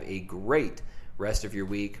guys have a great rest of your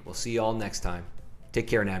week. We'll see you all next time. Take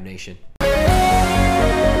care, Nab Nation.